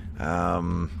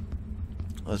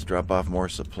 Let's drop off more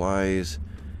supplies.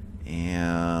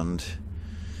 And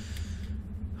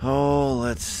oh,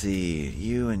 let's see.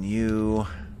 You and you.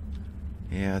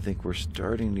 Yeah, I think we're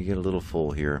starting to get a little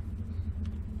full here.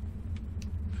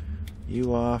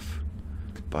 You off.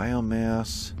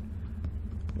 Biomass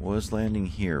was landing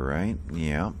here, right?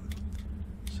 Yeah.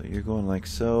 So you're going like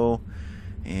so.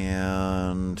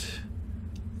 And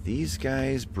these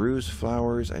guys, bruise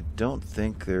flowers, I don't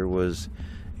think there was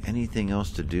anything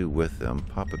else to do with them.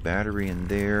 Pop a battery in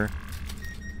there.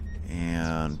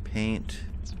 And paint.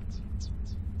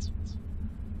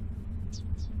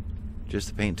 Just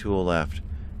the paint tool left.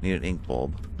 Need an ink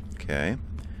bulb. Okay.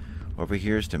 Over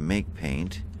here is to make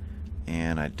paint.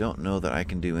 And I don't know that I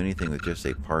can do anything with just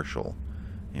a partial.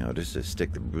 You know, just to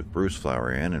stick the bruise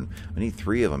flower in. And we need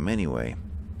 3 of them anyway.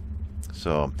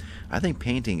 So I think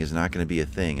painting is not going to be a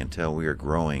thing until we are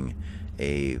growing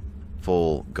a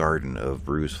full garden of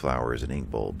bruise flowers and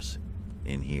ink bulbs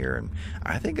in here. And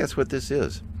I think that's what this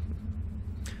is.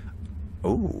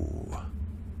 Oh.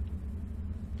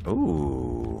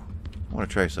 Oh. I want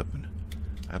to try something.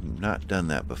 I've not done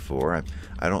that before.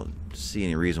 I don't see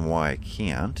any reason why I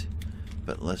can't.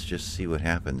 But let's just see what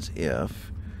happens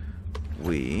if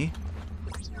we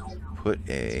put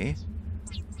a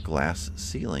glass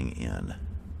ceiling in.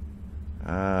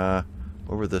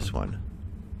 Over this one.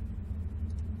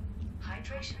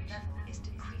 Hydration level is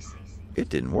decreasing. It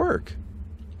didn't work.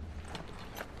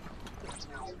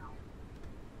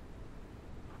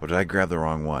 Or did I grab the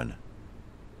wrong one?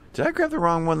 Did I grab the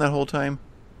wrong one that whole time?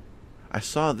 I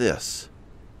saw this.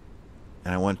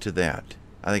 And I went to that.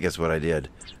 I think that's what I did.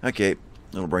 Okay,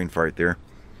 little brain fart there.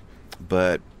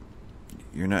 But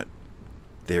you're not...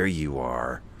 There you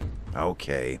are.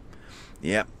 Okay.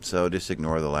 Yep, so just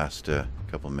ignore the last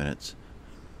couple minutes.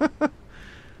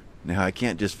 Now, I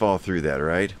can't just fall through that,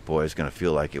 right? Boy, it's going to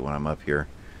feel like it when I'm up here.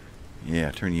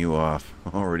 Yeah, turn you off.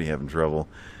 I'm already having trouble.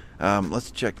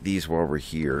 Let's check these while we're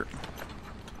here.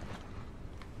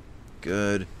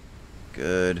 Good.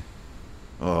 Good.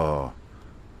 Oh.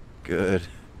 Good.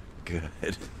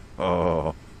 Good.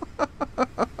 Oh.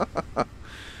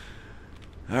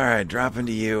 Alright, drop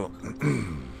into you.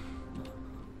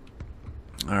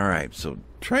 Alright, so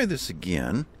try this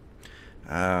again.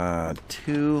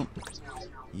 2,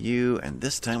 you, and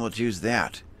this time we'll choose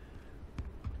that.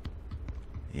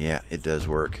 Yeah, it does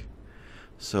work.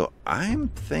 So I'm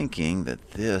thinking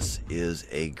that this is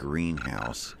a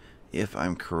greenhouse, if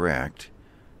I'm correct,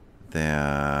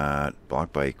 that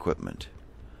blocked by equipment.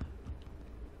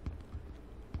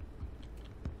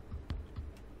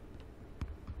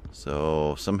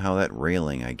 So somehow that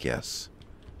railing, I guess,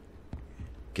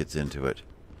 gets into it.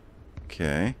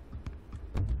 Okay.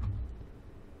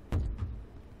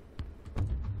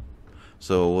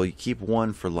 So we'll keep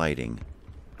 1 for lighting.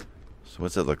 So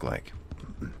what's that look like?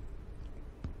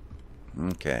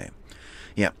 Okay.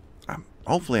 Yeah.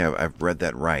 Hopefully I've read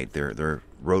that right. Their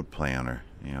road plan, or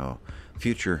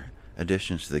future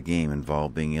additions to the game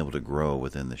involve being able to grow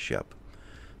within the ship.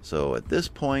 So at this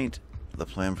point, the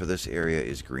plan for this area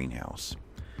is greenhouse.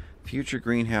 Future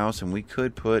greenhouse, and we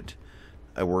could put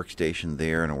a workstation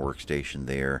there and a workstation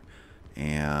there,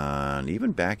 and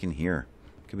even back in here.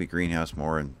 Could be greenhouse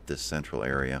more in this central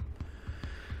area.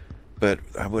 But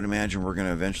I would imagine we're going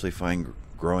to eventually find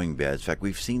growing beds. In fact,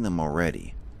 we've seen them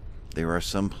already. There are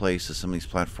some places, some of these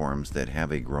platforms that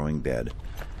have a growing bed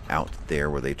out there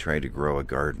where they try to grow a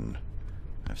garden.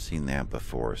 I've seen that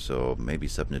before, so maybe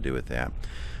something to do with that.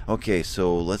 Okay,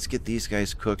 so let's get these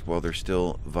guys cooked while they're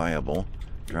still viable.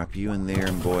 Drop you in there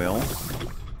and boil.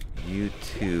 You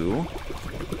too.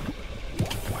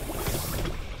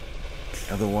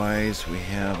 Otherwise, we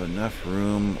have enough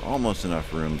room, almost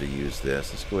enough room to use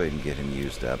this. Let's go ahead and get him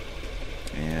used up.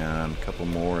 And a couple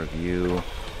more of you.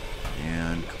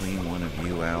 And clean one of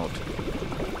you out.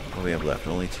 What do we have left?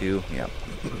 Only 2? Yep.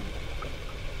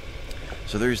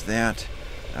 So there's that.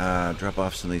 Drop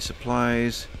off some of these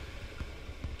supplies.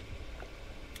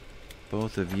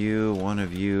 Both of you, one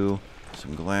of you,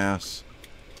 some glass.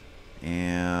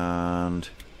 And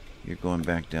you're going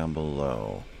back down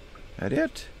below. That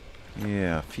it?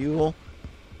 Yeah, fuel.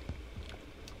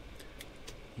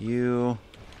 You.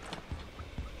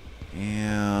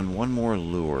 And one more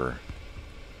lure.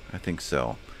 I think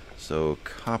so. So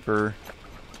copper.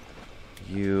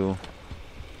 You.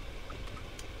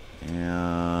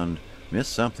 And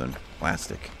missed something.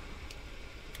 Plastic.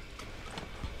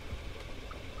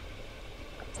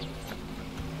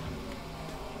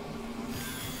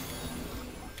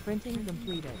 Printing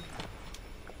completed.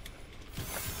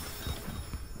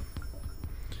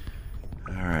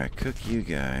 Alright, cook you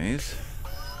guys.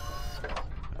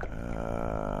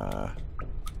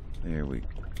 There we...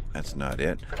 That's not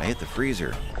it. I hit the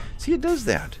freezer. See, it does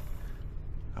that.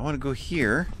 I want to go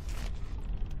here.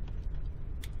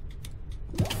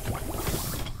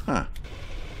 Huh.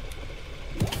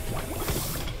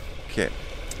 Okay.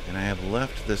 And I have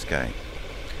left this guy,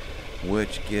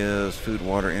 which gives food,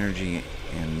 water, energy,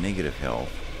 and negative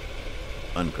health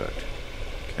uncooked.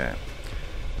 Okay.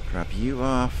 Drop you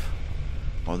off.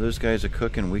 While those guys are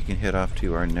cooking, we can head off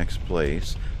to our next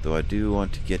place. Though I do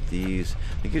want to get these.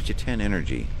 It gives you 10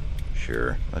 energy.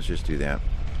 Sure, let's just do that.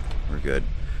 We're good.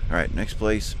 Alright, next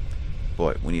place.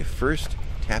 Boy, when you first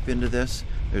tap into this,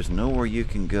 there's nowhere you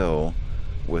can go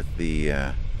with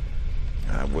the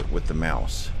with the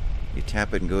mouse. You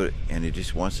tap it and go, and it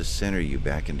just wants to center you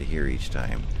back into here each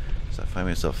time. So I find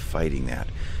myself fighting that.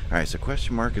 Alright, so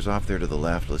question mark is off there to the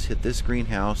left. Let's hit this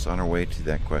greenhouse on our way to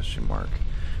that question mark,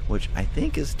 which I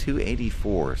think is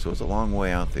 284, so it's a long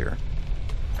way out there.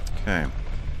 Okay.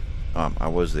 I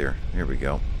was there. Here we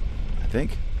go. I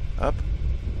think. Up.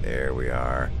 There we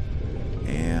are.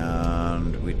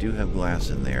 And we do have glass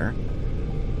in there.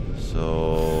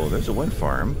 So there's a wind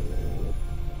farm.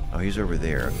 Oh, he's over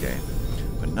there. Okay.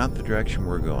 But not the direction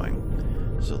we're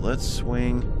going. So let's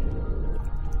swing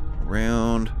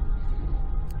around.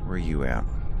 Where are you at?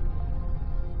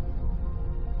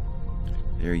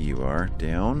 There you are.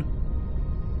 Down.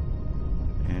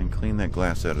 And clean that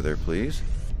glass out of there, please.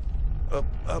 Up,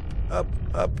 up, up,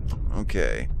 up.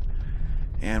 Okay.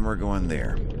 And we're going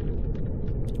there.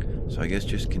 So I guess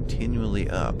just continually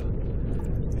up.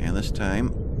 And this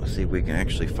time, let's see if we can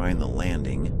actually find the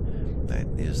landing. That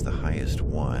is the highest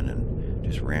one and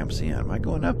just ramps in. Am I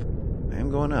going up? I am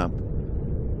going up.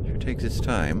 Sure takes its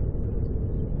time.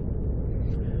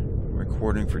 I'm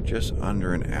recording for just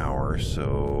under an hour,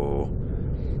 so...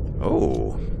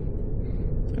 Oh!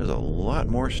 There's a lot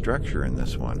more structure in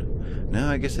this one. No,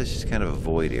 I guess that's just kind of a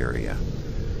void area.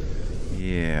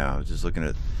 Yeah, I was just looking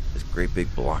at this great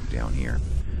big block down here.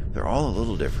 They're all a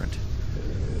little different.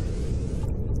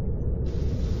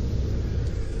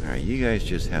 Alright, you guys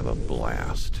just have a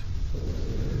blast.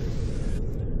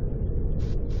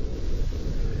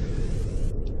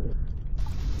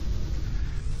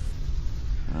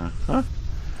 Uh-huh.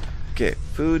 Okay,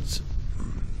 foods.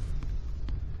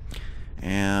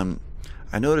 And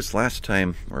I noticed last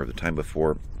time, or the time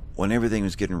before, when everything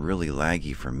was getting really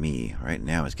laggy for me, right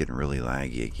now it's getting really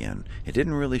laggy again. It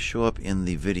didn't really show up in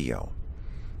the video.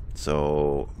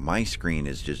 So my screen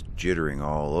is just jittering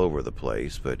all over the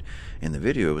place, but in the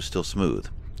video it was still smooth.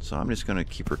 So I'm just going to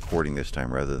keep recording this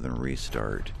time rather than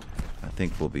restart. I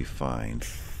think we'll be fine.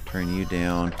 Turn you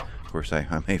down. Of course, I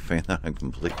may find that I'm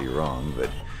completely wrong, but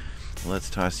let's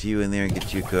toss you in there and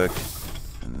get you cooked.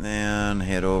 And then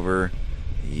head over.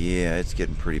 Yeah, it's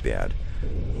getting pretty bad.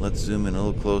 Let's zoom in a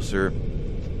little closer.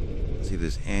 See if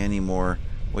there's any more.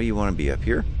 What do you want to be up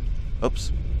here?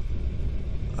 Oops.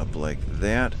 Up like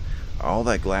that. All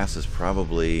that glass is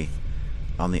probably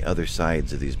on the other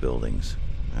sides of these buildings.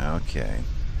 Okay.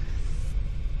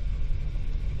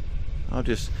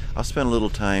 I'll spend a little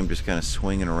time just kind of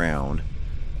swinging around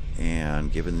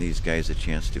and giving these guys a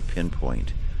chance to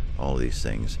pinpoint all of these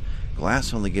things.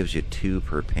 Glass only gives you 2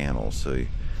 per panel, so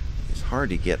it's hard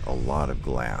to get a lot of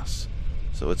glass.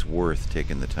 So it's worth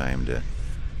taking the time to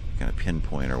kind of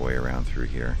pinpoint our way around through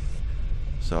here.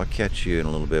 So I'll catch you in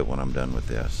a little bit when I'm done with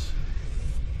this.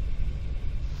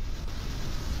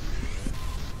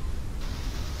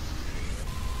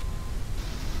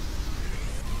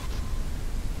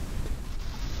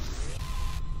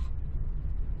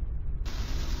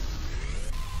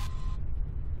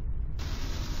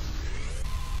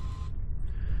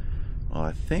 Well,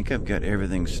 I think I've got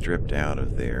everything stripped out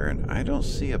of there, and I don't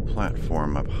see a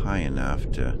platform up high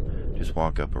enough to just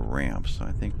walk up a ramp. So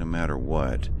I think no matter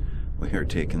what, we are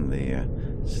taking the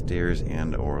stairs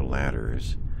and or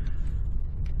ladders.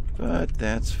 But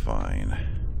that's fine.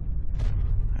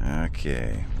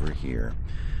 Okay, we're here.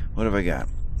 What have I got?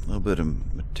 A little bit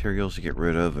of materials to get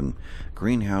rid of, and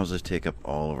greenhouses take up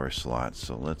all of our slots,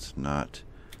 so let's not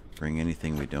bring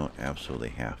anything we don't absolutely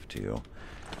have to.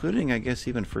 Including, I guess,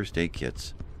 even first aid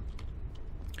kits.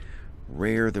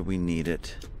 Rare that we need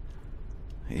it.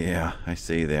 Yeah, I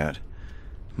say that.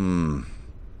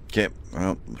 Okay,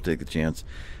 well, we'll take the chance.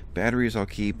 Batteries I'll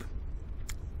keep.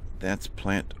 That's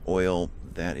plant oil.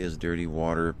 That is dirty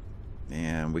water.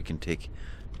 And we can take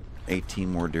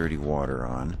 18 more dirty water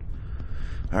on.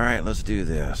 Alright, let's do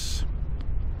this.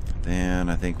 Then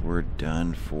I think we're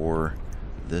done for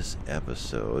this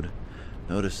episode.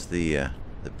 Notice the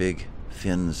big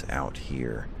fins out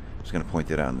here. I was going to point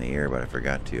that out in the air, but I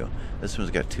forgot to. This one's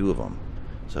got 2 of them.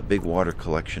 So a big water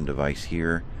collection device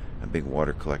here, a big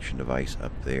water collection device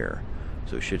up there.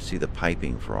 So it should see the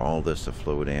piping for all this to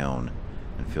flow down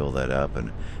and fill that up.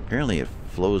 And apparently it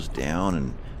flows down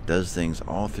and does things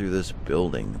all through this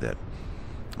building that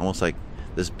almost like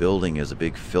this building is a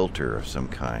big filter of some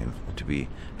kind to be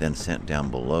then sent down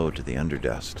below to the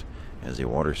underdust as a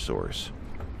water source.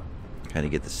 Kind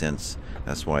of get the sense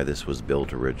that's why this was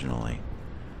built originally.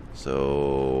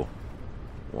 So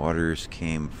waters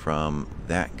came from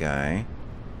that guy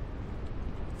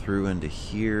through into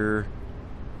here,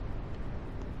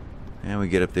 and we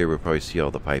get up there, we'll probably see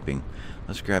all the piping.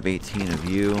 Let's grab 18 of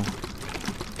you.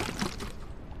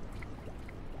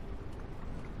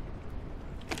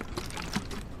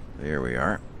 There we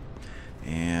are.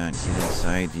 And get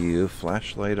inside you.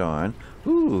 Flashlight on.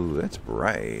 Ooh, that's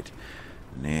bright.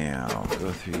 Now,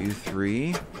 go through you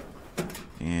 3.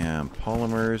 And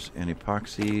polymers and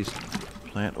epoxies.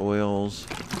 Plant oils.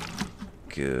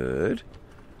 Good.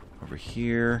 Over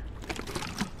here.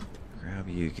 Grab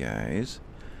you guys.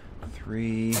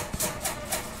 3.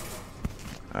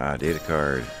 Data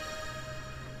card.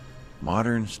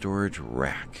 Modern storage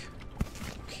rack.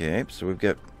 Okay, so we've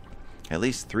got at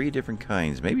least 3 different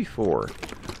kinds, maybe 4,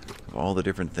 of all the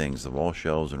different things, the wall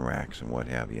shelves and racks and what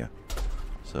have you.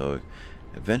 So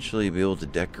eventually you'll be able to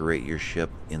decorate your ship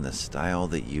in the style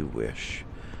that you wish.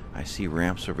 I see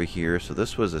ramps over here, so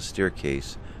this was a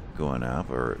staircase going up,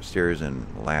 or stairs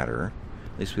and ladder.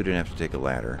 At least we didn't have to take a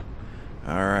ladder.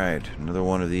 Alright, another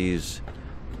one of these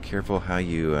careful how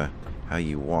you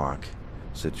walk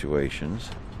situations.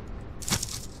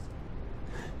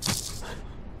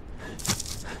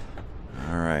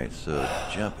 Alright, so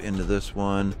jump into this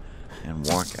one and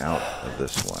walk out of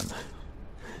this one.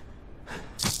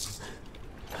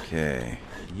 Okay,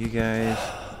 you guys.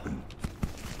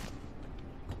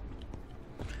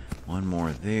 One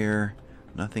more there.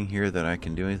 Nothing here that I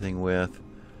can do anything with,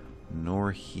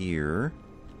 nor here.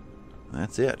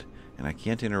 That's it. And I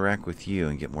can't interact with you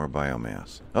and get more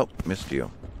biomass. Oh, missed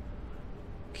you.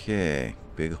 Okay,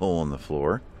 big hole in the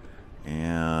floor.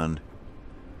 And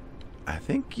I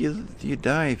think you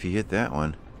die if you hit that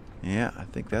one. Yeah, I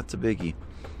think that's a biggie.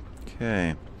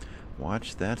 Okay,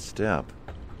 watch that step.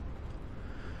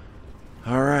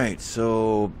 Alright,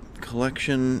 so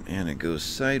collection, and it goes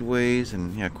sideways,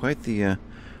 and yeah, quite the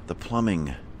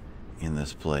plumbing in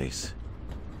this place.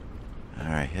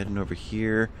 Alright, heading over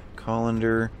here.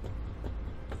 Colander.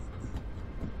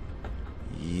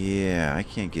 Yeah, I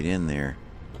can't get in there.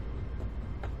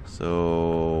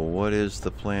 So, what is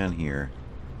the plan here?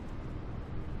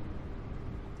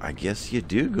 I guess you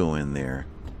do go in there.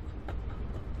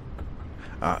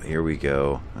 Ah, here we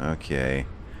go. Okay.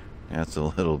 That's a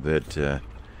little bit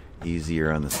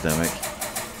easier on the stomach.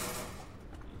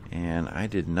 And I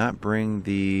did not bring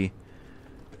the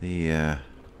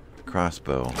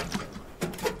crossbow.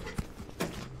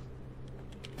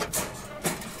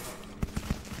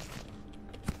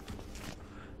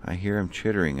 I hear him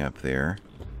chittering up there.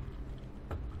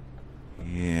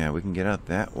 Yeah, we can get out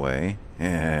that way.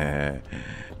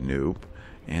 Nope.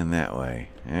 And that way.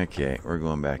 Okay, we're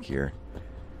going back here.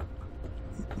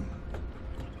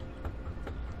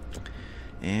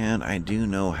 And I do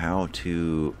know how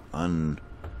to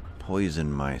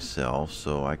unpoison myself,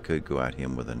 so I could go at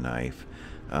him with a knife.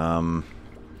 I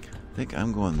think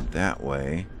I'm going that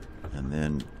way, and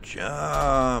then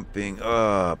jumping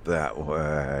up that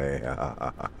way.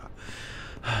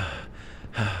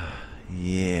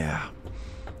 Yeah.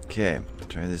 Okay,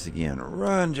 try this again.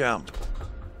 Run, jump.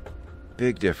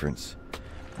 Big difference.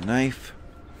 Knife.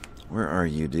 Where are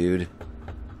you, dude?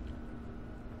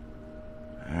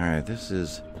 Alright, this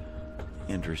is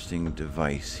interesting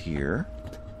device here.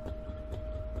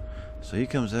 So he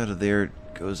comes out of there,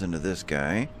 goes into this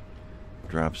guy,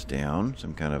 drops down,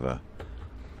 some kind of a,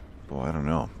 well, I don't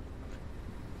know.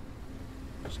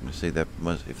 I was going to say that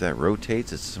must, if that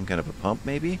rotates, it's some kind of a pump,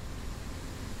 maybe?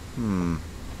 Are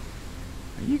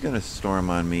you going to storm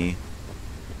on me?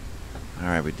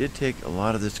 Alright, we did take a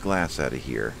lot of this glass out of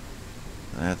here.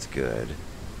 That's good.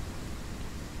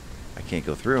 I can't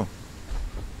go through.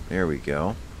 There we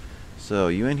go. So,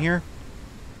 you in here?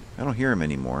 I don't hear him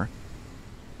anymore.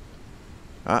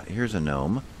 Ah, here's a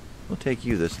gnome. We'll take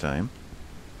you this time.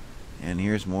 And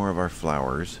here's more of our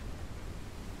flowers.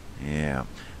 Yeah.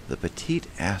 The petite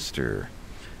aster.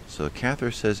 So,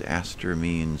 Cather says aster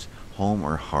means home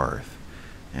or hearth.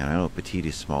 And I know petite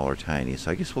is small or tiny,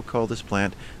 so I guess we'll call this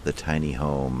plant the tiny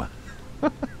home.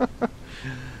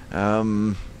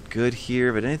 Good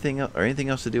here, but anything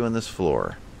else to do on this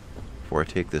floor before I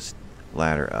take this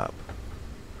ladder up?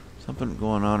 Something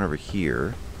going on over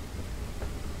here.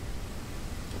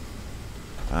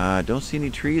 Don't see any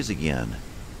trees again.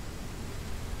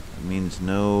 That means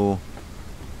no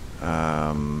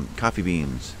coffee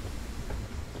beans.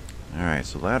 Alright,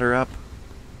 so ladder up.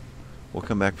 We'll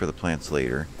come back for the plants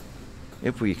later,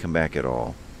 if we come back at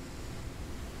all.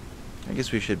 I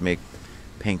guess we should make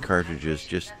paint cartridges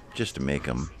just to make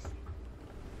them.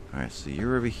 Alright, so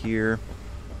you're over here.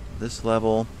 This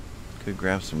level. Could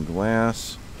grab some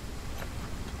glass.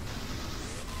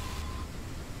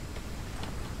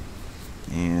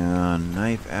 And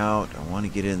knife out. I want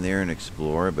to get in there and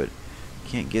explore, but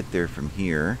can't get there from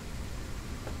here.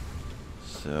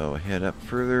 So head up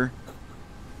further.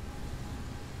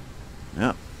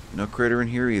 Nope, no critter in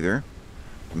here either.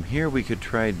 From here we could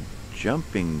try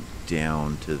jumping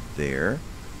down to there.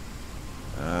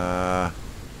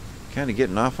 Kind of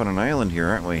getting off on an island here,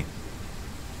 aren't we?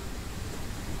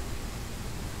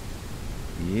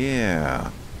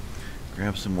 Yeah.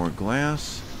 Grab some more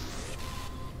glass.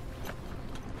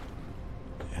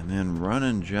 And then run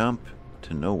and jump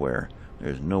to nowhere.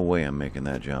 There's no way I'm making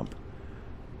that jump.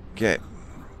 Okay.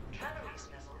 Calories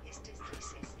level is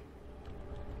decreasing.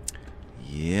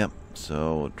 Yep.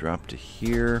 So we'll drop to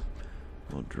here.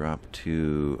 We'll drop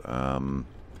to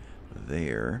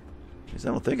there. Because I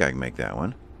don't think I can make that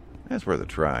one. That's worth a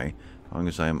try. As long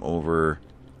as I'm over,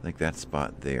 I think that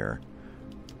spot there.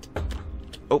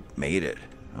 Oh, made it.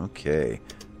 Okay.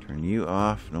 Turn you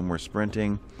off. No more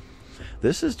sprinting.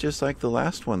 This is just like the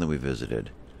last one that we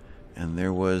visited. And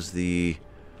there was the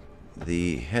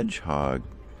hedgehog.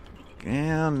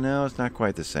 And no, it's not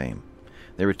quite the same.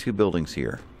 There were two buildings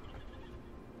here.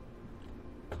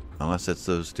 Unless that's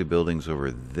those two buildings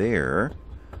over there.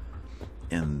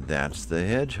 And that's the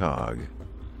hedgehog.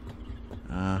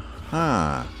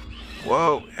 Uh-huh.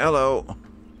 Whoa, hello.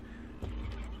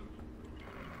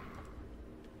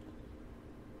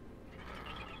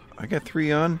 I got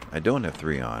 3 on? I don't have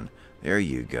 3 on. There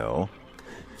you go.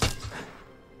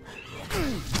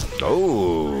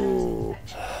 Oh!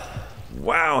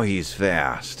 Wow, he's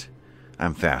fast.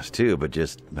 I'm fast too, but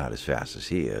just not as fast as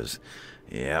he is.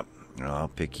 Yep. Well, I'll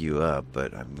pick you up,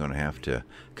 but I'm going to have to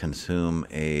consume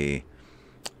a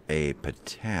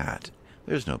patat.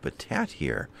 There's no patat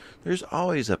here. There's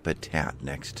always a patat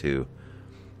next to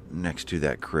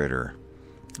that critter.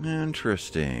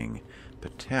 Interesting.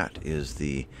 Patat is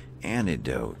the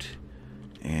antidote.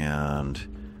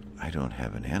 And I don't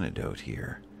have an antidote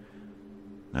here.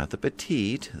 Not the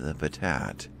petite, the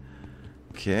patat.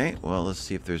 Okay, well, let's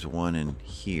see if there's one in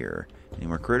here. Any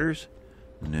more critters?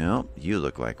 No, you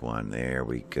look like one. There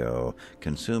we go.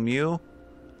 Consume you.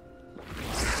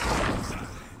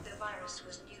 The virus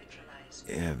was neutralized.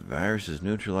 Yeah, virus is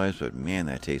neutralized, but man,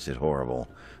 that tasted horrible.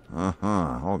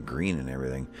 All green and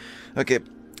everything. Okay,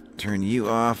 turn you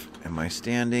off. Am I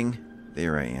standing?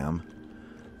 There I am.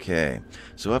 Okay,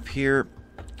 so up here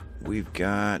we've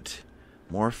got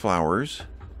more flowers.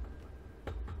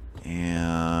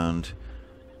 And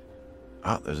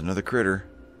oh, there's another critter.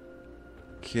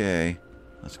 Okay,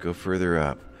 let's go further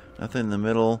up. Nothing in the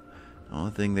middle. The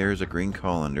only thing there is a green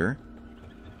colander.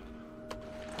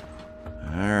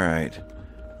 Alright,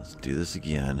 let's do this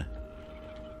again.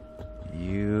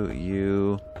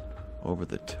 You, over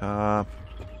the top.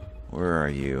 Where are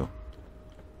you?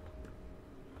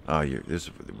 Oh,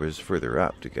 there's further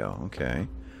up to go. Okay,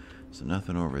 so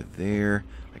nothing over there.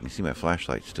 I can see my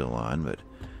flashlight still on, but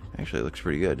actually it looks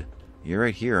pretty good. You're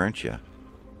right here, aren't you?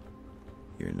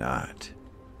 You're not.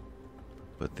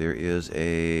 But there is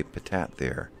a patat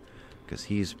there, because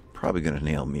he's probably going to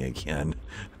nail me again.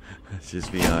 Let's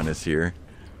just be honest here.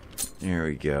 There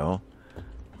we go.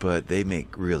 But they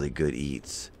make really good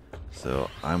eats, so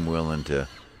I'm willing to...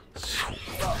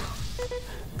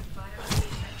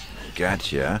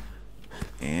 Gotcha.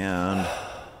 And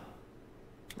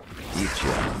eat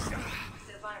ya.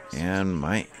 And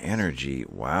my energy.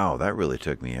 Wow, that really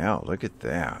took me out. Look at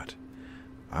that.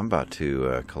 I'm about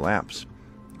to collapse.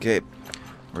 Okay,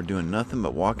 we're doing nothing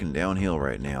but walking downhill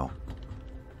right now.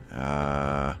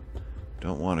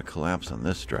 Don't want to collapse on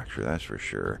this structure, that's for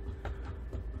sure.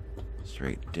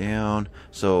 Straight down.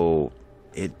 So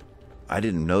I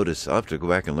didn't notice. I'll have to go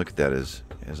back and look at that as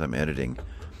I'm editing.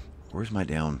 Where's my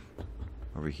down?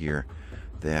 Over here.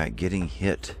 That getting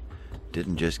hit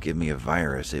didn't just give me a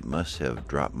virus. It must have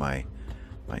dropped my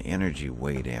energy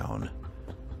way down.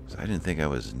 So I didn't think I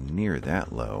was near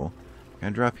that low. Can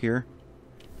I drop here?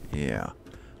 Yeah.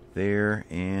 There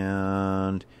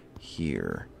and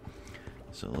here.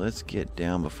 So let's get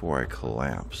down before I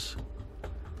collapse.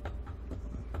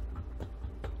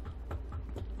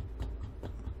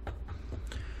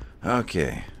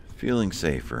 Okay, feeling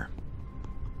safer.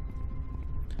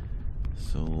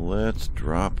 So let's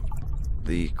drop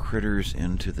the critters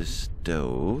into the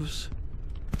stoves.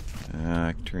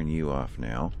 I can turn you off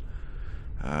now.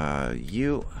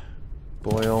 You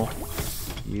boil.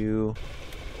 You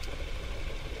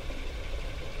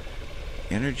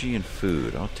energy and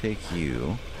food. I'll take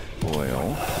you.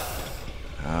 Boil.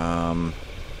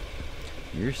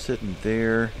 You're sitting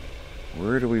there.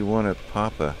 Where do we want to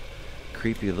pop a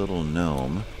creepy little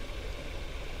gnome?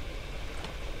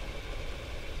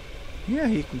 Yeah,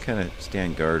 he can kind of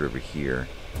stand guard over here.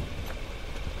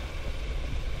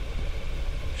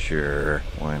 Sure,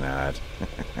 why not?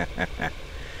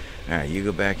 Alright, you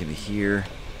go back into here.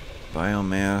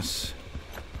 Biomass.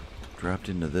 Dropped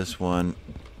into this one.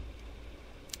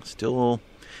 Still,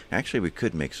 actually we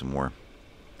could make some more.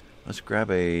 Let's grab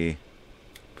a,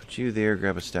 put you there,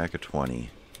 grab a stack of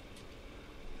 20.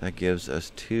 That gives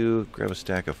us 2, grab a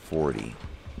stack of 40.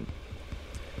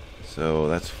 So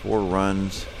that's 4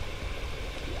 runs.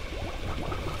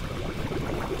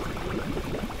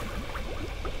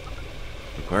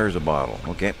 Requires a bottle.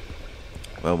 Okay.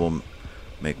 Well, we'll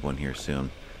make one here soon.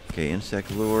 Okay,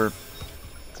 insect lure.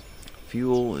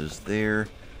 Fuel is there.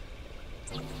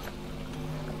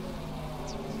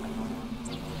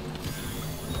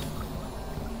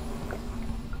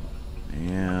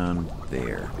 And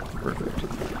there.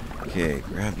 Perfect. Okay,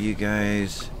 grab you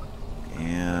guys.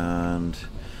 And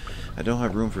I don't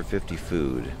have room for 50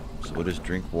 food. So we'll just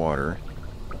drink water.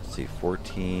 Let's see,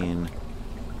 14,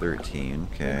 13.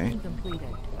 Okay.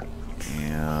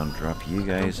 And drop you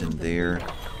guys in there.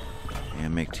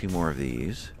 And make 2 more of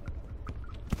these.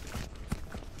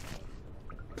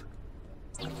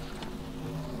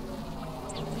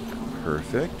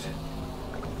 Perfect.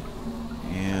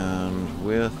 And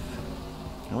with...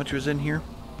 how much was in here?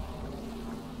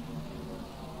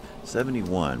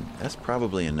 71. That's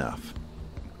probably enough.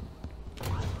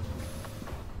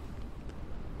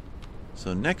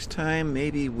 So next time,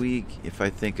 maybe we, if I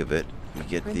think of it, we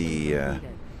get the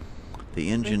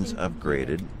engines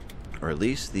upgraded, or at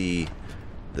least the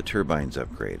turbines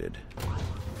upgraded.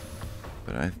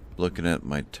 But I'm looking at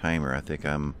my timer. I think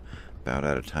I'm about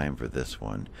out of time for this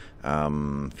one.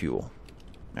 Fuel.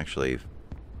 Actually,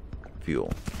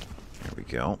 fuel. There we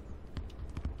go.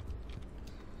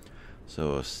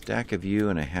 So a stack of you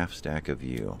and a half stack of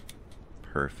you.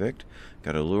 Perfect.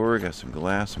 Got a lure, got some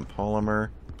glass and polymer.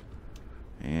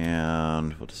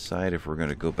 And we'll decide if we're going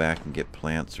to go back and get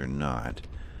plants or not.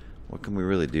 What can we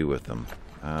really do with them?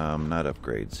 Not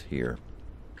upgrades. Here.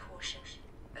 Caution.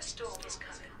 A storm is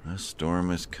coming. A storm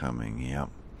is coming, yep.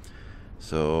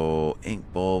 So, ink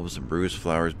bulbs and bruised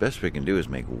flowers. Best we can do is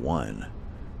make 1.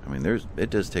 I mean,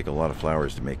 it does take a lot of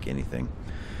flowers to make anything.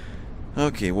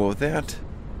 Okay, well with that,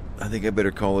 I think I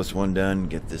better call this one done,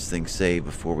 get this thing saved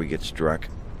before we get struck.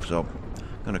 So,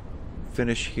 I'm going to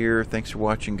finish here. Thanks for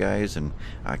watching, guys, and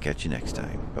I'll catch you next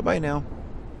time. Bye-bye now.